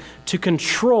group to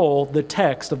control the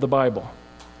text of the Bible.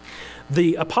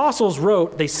 The apostles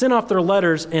wrote, they sent off their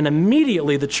letters, and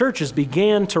immediately the churches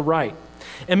began to write.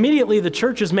 Immediately the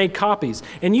churches made copies,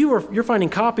 and you're finding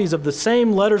copies of the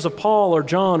same letters of Paul or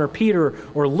John or Peter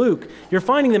or Luke. You're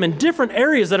finding them in different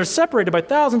areas that are separated by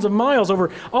thousands of miles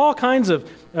over all kinds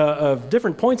of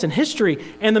different points in history,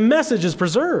 and the message is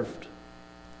preserved.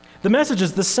 The message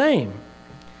is the same.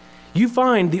 You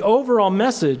find the overall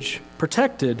message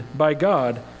protected by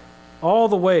God all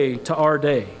the way to our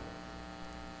day.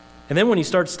 And then when you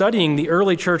start studying the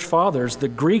early church fathers, the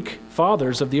Greek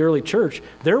fathers of the early church,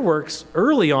 their works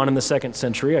early on in the 2nd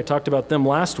century, I talked about them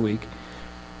last week,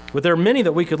 but there are many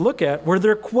that we could look at where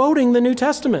they're quoting the New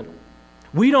Testament.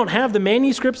 We don't have the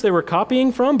manuscripts they were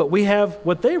copying from, but we have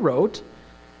what they wrote,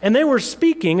 and they were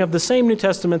speaking of the same New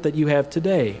Testament that you have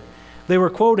today. They were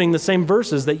quoting the same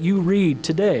verses that you read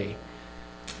today.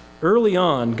 Early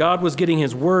on, God was getting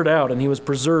His word out, and He was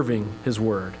preserving His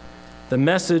word. The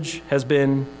message has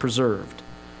been preserved.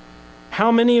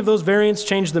 How many of those variants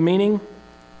change the meaning?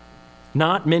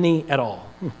 Not many at all.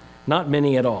 Not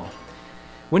many at all.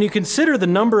 When you consider the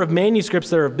number of manuscripts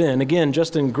there have been, again,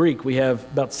 just in Greek, we have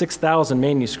about 6,000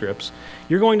 manuscripts,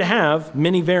 you're going to have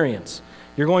many variants.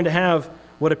 You're going to have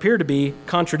what appear to be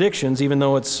contradictions, even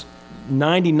though it's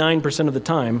 99% of the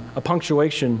time a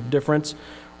punctuation difference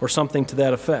or something to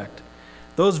that effect.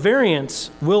 Those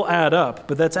variants will add up,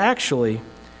 but that's actually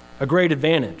a great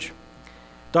advantage.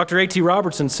 Dr. A.T.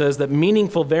 Robertson says that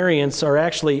meaningful variants are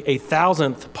actually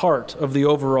 1,000th part of the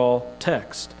overall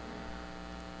text.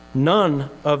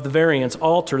 None of the variants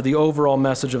alter the overall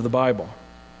message of the Bible.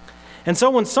 And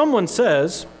so when someone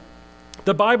says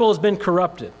the Bible has been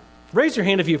corrupted, raise your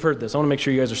hand if you've heard this. I want to make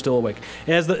sure you guys are still awake.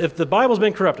 If the Bible's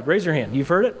been corrupted, raise your hand. You've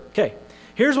heard it? Okay.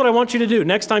 Here's what I want you to do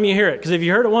next time you hear it, because if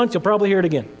you heard it once, you'll probably hear it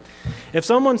again. If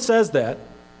someone says that,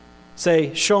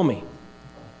 say, "Show me."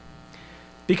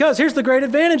 Because here's the great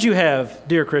advantage you have,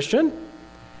 dear Christian.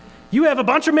 You have a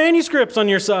bunch of manuscripts on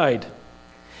your side.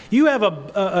 You have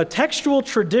a textual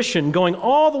tradition going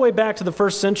all the way back to the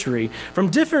 1st century from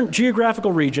different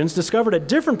geographical regions discovered at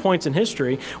different points in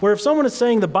history, where if someone is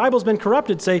saying the Bible's been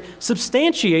corrupted, say,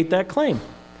 substantiate that claim.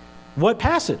 What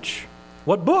passage?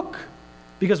 What book?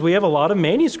 Because we have a lot of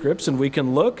manuscripts and we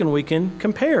can look and we can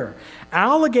compare.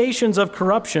 Allegations of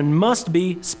corruption must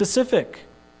be specific.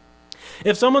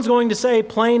 If someone's going to say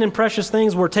plain and precious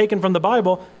things were taken from the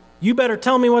Bible, you better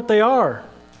tell me what they are.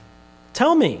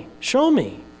 Tell me, show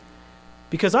me.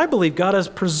 Because I believe God has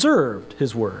preserved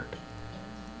His word.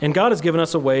 And God has given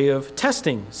us a way of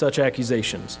testing such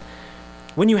accusations.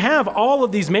 When you have all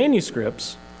of these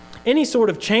manuscripts, any sort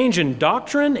of change in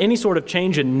doctrine, any sort of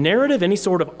change in narrative, any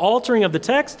sort of altering of the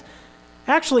text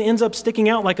actually ends up sticking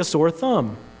out like a sore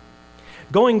thumb.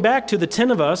 Going back to the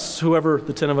 10 of us, whoever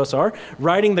the 10 of us are,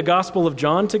 writing the Gospel of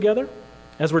John together,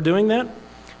 as we're doing that,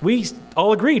 we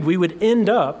all agreed we would end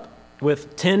up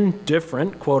with 10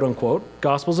 different, quote-unquote,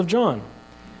 Gospels of John.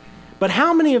 But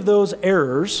how many of those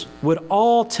errors would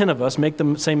all 10 of us make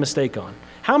the same mistake on?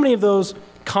 How many of those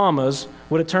commas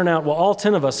would it turn out, well, all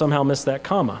 10 of us somehow missed that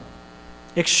comma?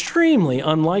 Extremely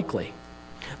unlikely.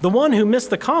 The one who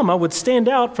missed the comma would stand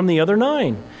out from the other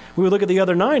 9. We would look at the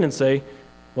other 9 and say,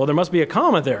 well, there must be a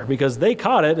comma there because they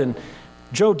caught it and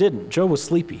Joe didn't. Joe was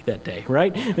sleepy that day,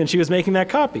 right? And she was making that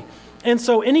copy. And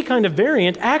so any kind of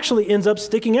variant actually ends up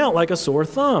sticking out like a sore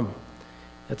thumb.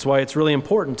 That's why it's really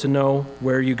important to know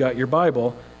where you got your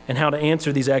Bible and how to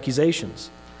answer these accusations.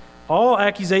 All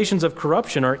accusations of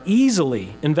corruption are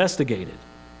easily investigated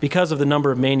because of the number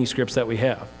of manuscripts that we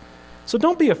have. So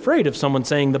don't be afraid of someone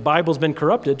saying the Bible's been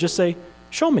corrupted. Just say,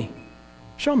 show me.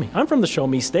 Show me. I'm from the show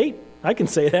me state. I can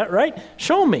say that, right?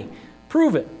 Show me.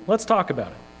 Prove it. Let's talk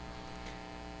about it.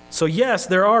 So yes,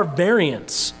 there are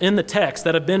variants in the text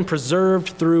that have been preserved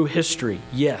through history.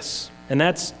 Yes. And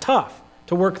that's tough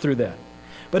to work through that.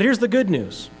 But here's the good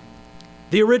news.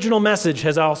 The original message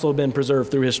has also been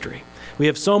preserved through history. We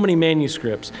have so many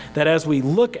manuscripts that as we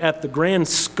look at the grand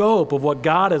scope of what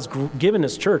God has given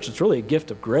His church, it's really a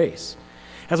gift of grace.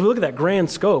 As we look at that grand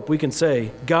scope, we can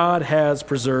say God has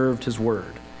preserved His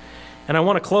word. And I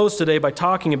want to close today by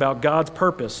talking about God's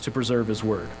purpose to preserve His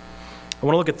word. I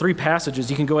want to look at 3 passages.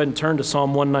 You can go ahead and turn to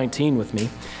Psalm 119 with me.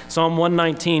 Psalm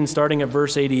 119, starting at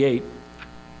verse 88.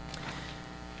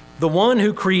 The one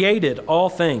who created all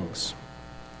things,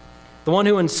 the one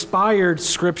who inspired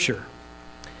Scripture,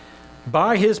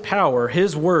 by His power,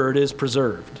 His word is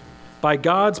preserved. By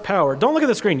God's power, don't look at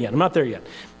the screen yet. I'm not there yet.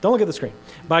 Don't look at the screen.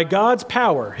 By God's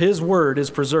power, His word is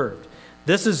preserved.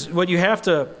 This is what you have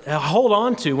to hold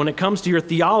on to when it comes to your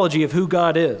theology of who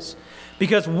God is.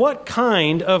 Because what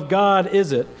kind of God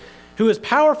is it who is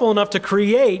powerful enough to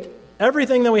create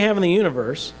everything that we have in the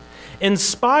universe,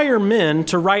 inspire men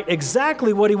to write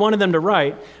exactly what He wanted them to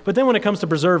write, but then when it comes to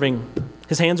preserving,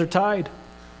 His hands are tied.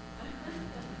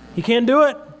 He can't do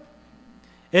it.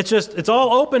 It's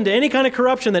all open to any kind of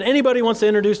corruption that anybody wants to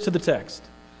introduce to the text.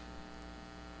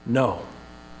 No.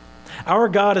 Our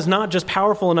God is not just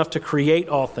powerful enough to create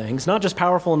all things, not just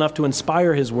powerful enough to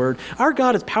inspire His word. Our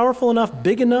God is powerful enough,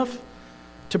 big enough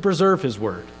to preserve His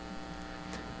word.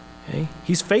 Okay?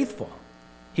 He's faithful.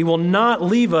 He will not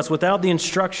leave us without the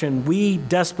instruction we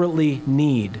desperately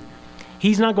need.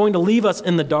 He's not going to leave us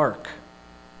in the dark.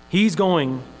 He's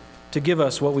going to give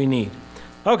us what we need.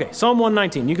 Okay, Psalm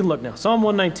 119. You can look now. Psalm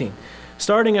 119,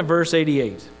 starting at verse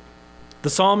 88. The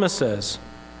psalmist says,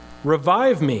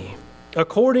 "Revive me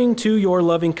according to your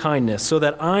loving kindness, so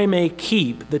that I may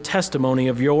keep the testimony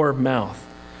of your mouth.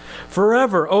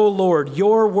 Forever, O Lord,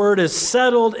 your word is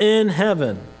settled in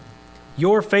heaven.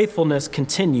 Your faithfulness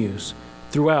continues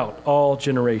throughout all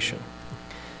generation."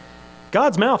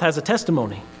 God's mouth has a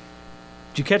testimony.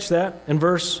 Did you catch that in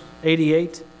verse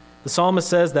 88? The psalmist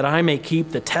says that I may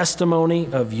keep the testimony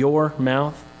of your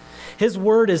mouth. His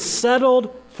word is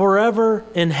settled forever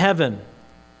in heaven.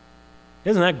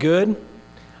 Isn't that good?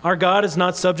 Our God is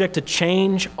not subject to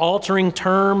change, altering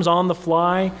terms on the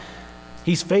fly.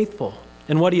 He's faithful,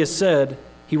 and what He has said,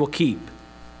 He will keep.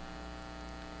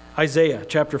 Isaiah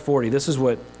chapter 40. This is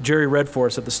what Jerry read for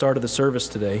us at the start of the service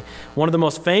today. One of the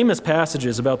most famous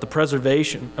passages about the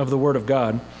preservation of the Word of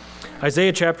God.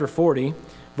 Isaiah chapter 40,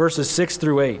 verses 6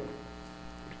 through 8.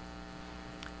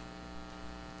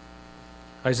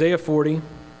 Isaiah 40,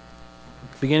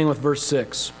 beginning with verse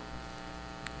 6.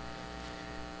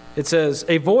 It says,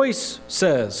 "A voice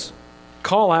says,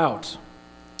 'Call out.'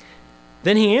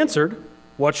 Then He answered,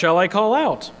 'What shall I call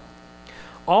out?'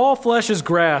 All flesh is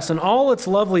grass, and all its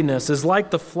loveliness is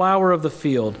like the flower of the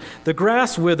field. The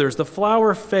grass withers, the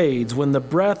flower fades when the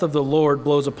breath of the Lord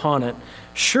blows upon it.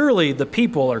 Surely the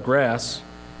people are grass."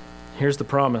 Here's the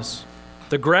promise.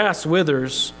 "The grass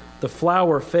withers, the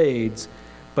flower fades,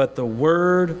 but the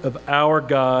word of our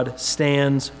God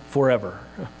stands forever."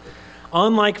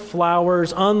 Unlike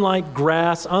flowers, unlike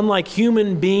grass, unlike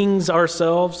human beings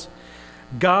ourselves,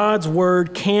 God's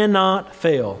word cannot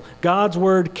fail. God's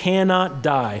word cannot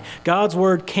die. God's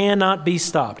word cannot be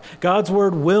stopped. God's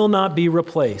word will not be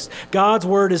replaced. God's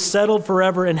word is settled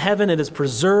forever in heaven. It is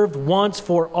preserved once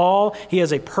for all. He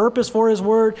has a purpose for His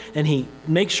word, and He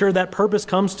makes sure that purpose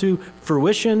comes to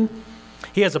fruition.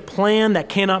 He has a plan that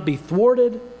cannot be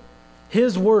thwarted.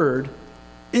 His word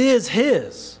is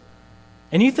His.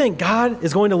 And you think God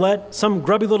is going to let some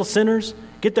grubby little sinners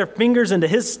get their fingers into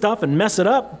His stuff and mess it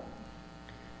up?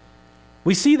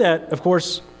 We see that, of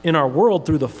course, in our world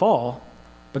through the fall,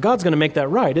 but God's going to make that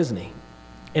right, isn't He?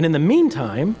 And in the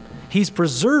meantime, He's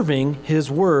preserving His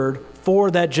word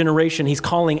for that generation He's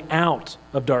calling out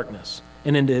of darkness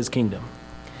and into His kingdom.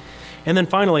 And then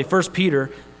finally, 1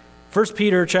 Peter 1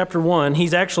 Peter chapter 1,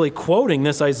 he's actually quoting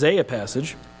this Isaiah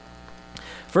passage.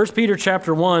 1 Peter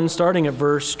chapter 1, starting at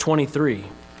verse 23.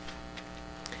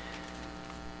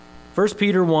 1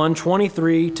 Peter 1,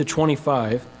 23 to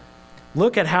 25.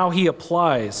 Look at how he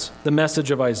applies the message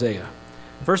of Isaiah.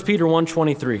 1 Peter 1,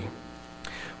 23.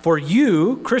 For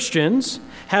you, Christians,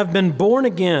 have been born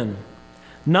again,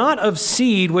 not of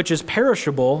seed which is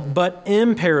perishable, but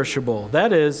imperishable.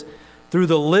 That is, through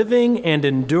the living and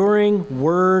enduring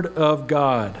Word of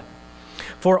God.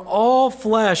 For all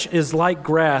flesh is like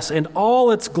grass, and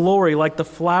all its glory like the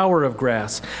flower of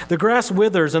grass. The grass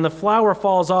withers and the flower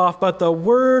falls off, but the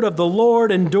word of the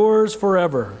Lord endures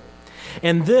forever.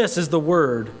 And this is the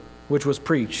word which was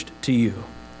preached to you.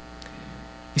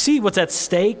 You see what's at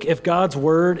stake if God's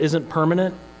word isn't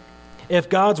permanent? If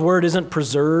God's word isn't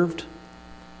preserved?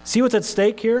 See what's at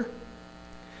stake here?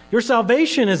 Your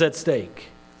salvation is at stake.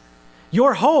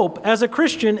 Your hope as a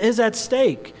Christian is at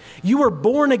stake. You were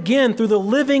born again through the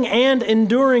living and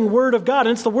enduring Word of God,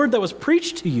 and it's the Word that was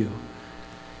preached to you.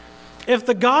 If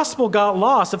the gospel got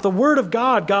lost, if the Word of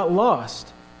God got lost,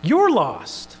 you're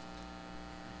lost.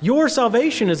 Your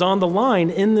salvation is on the line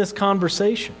in this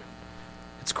conversation.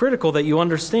 It's critical that you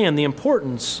understand the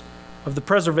importance of the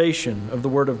preservation of the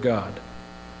Word of God.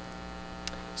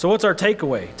 So what's our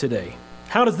takeaway today?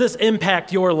 How does this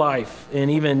impact your life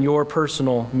and even your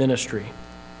personal ministry?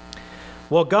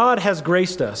 Well, God has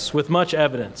graced us with much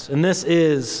evidence, and this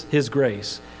is His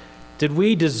grace. Did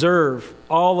we deserve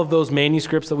all of those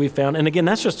manuscripts that we found? And again,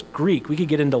 that's just Greek. We could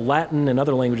get into Latin and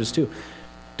other languages too.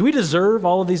 Do we deserve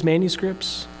all of these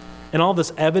manuscripts and all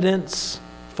this evidence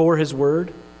for His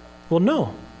Word? Well,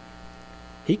 no.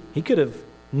 He could have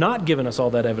not given us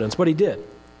all that evidence, but He did.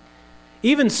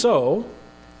 Even so,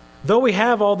 though we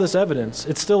have all this evidence,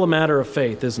 it's still a matter of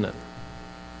faith, isn't it?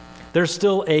 There's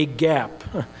still a gap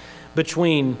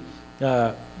between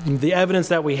the evidence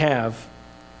that we have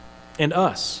and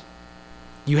us.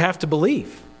 You have to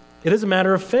believe. It is a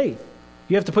matter of faith.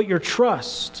 You have to put your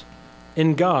trust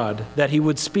in God that He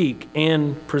would speak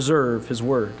and preserve His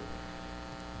word.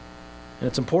 And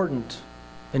it's important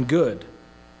and good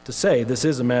to say this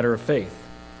is a matter of faith.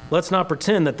 Let's not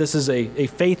pretend that this is a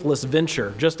faithless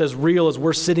venture, just as real as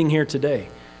we're sitting here today.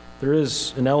 There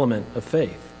is an element of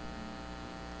faith.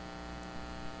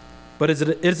 But is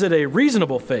it a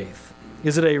reasonable faith?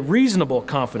 Is it a reasonable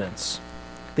confidence?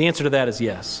 The answer to that is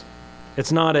yes.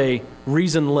 It's not a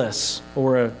reasonless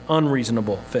or an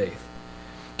unreasonable faith.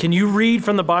 Can you read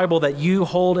from the Bible that you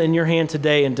hold in your hand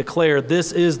today and declare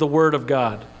this is the Word of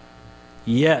God?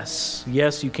 Yes.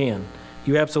 Yes, you can.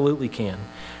 You absolutely can.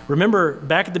 Remember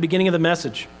back at the beginning of the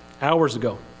message, hours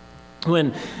ago,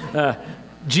 when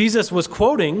Jesus was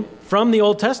quoting from the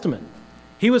Old Testament.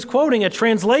 He was quoting a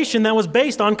translation that was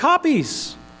based on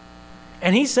copies.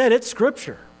 And he said it's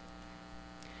Scripture.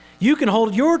 You can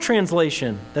hold your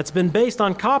translation that's been based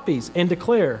on copies and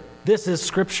declare this is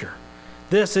Scripture.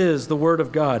 This is the Word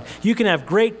of God. You can have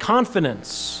great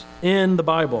confidence in the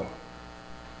Bible.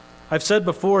 I've said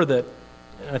before that,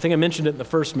 I think I mentioned it in the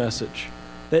first message,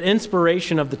 that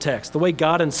inspiration of the text, the way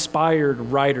God inspired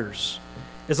writers,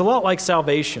 is a lot like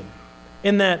salvation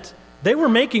in that they were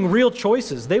making real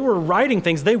choices. They were writing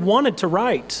things they wanted to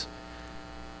write.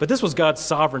 But this was God's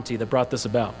sovereignty that brought this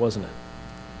about, wasn't it?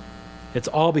 It's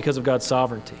all because of God's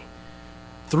sovereignty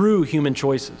through human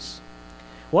choices.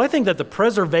 Well, I think that the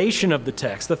preservation of the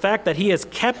text, the fact that He has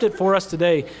kept it for us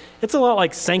today, it's a lot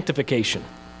like sanctification.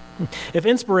 If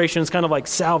inspiration is kind of like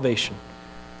salvation,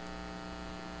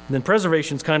 then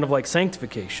preservation is kind of like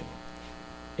sanctification,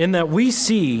 in that we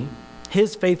see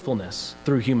His faithfulness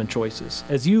through human choices.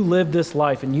 As you live this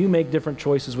life and you make different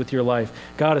choices with your life,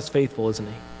 God is faithful, isn't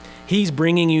He? He's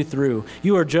bringing you through.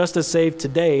 You are just as saved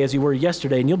today as you were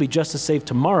yesterday, and you'll be just as saved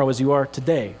tomorrow as you are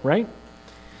today, right?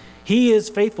 He is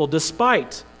faithful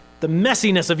despite the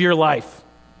messiness of your life.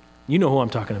 You know who I'm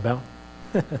talking about.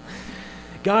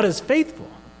 God is faithful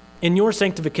in your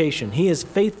sanctification. He is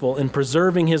faithful in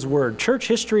preserving His word. Church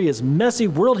history is messy.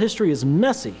 World history is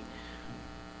messy.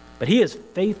 But He is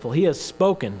faithful. He has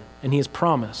spoken and He has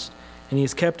promised, and He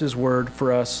has kept His word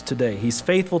for us today. He's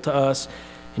faithful to us,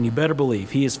 and you better believe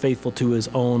He is faithful to His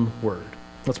own word.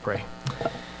 Let's pray.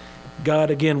 God,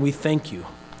 again, we thank You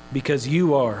because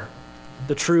You are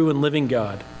the true and living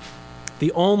God,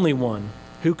 the only one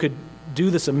who could do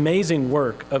this amazing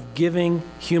work of giving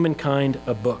humankind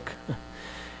a book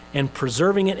and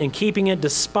preserving it and keeping it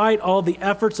despite all the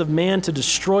efforts of man to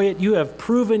destroy it. You have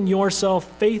proven Yourself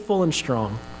faithful and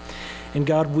strong. And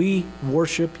God, we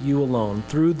worship You alone.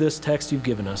 Through this text You've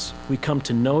given us, we come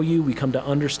to know You. We come to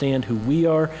understand who we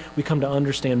are. We come to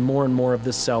understand more and more of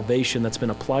this salvation that's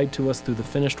been applied to us through the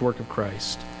finished work of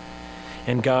Christ.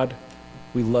 And God,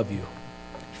 we love you.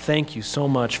 Thank you so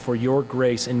much for your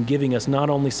grace in giving us not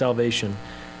only salvation,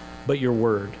 but your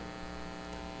word.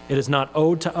 It is not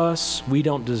owed to us. We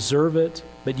don't deserve it,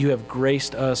 but you have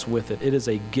graced us with it. It is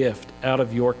a gift out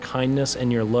of your kindness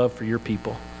and your love for your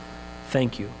people.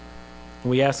 Thank you. And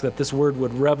we ask that this word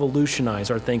would revolutionize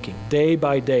our thinking day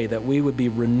by day, that we would be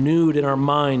renewed in our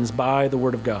minds by the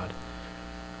word of God,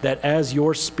 that as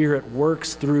your Spirit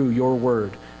works through your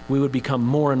word, we would become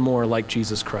more and more like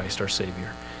Jesus Christ, our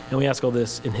Savior. And we ask all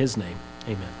this in his name.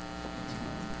 Amen.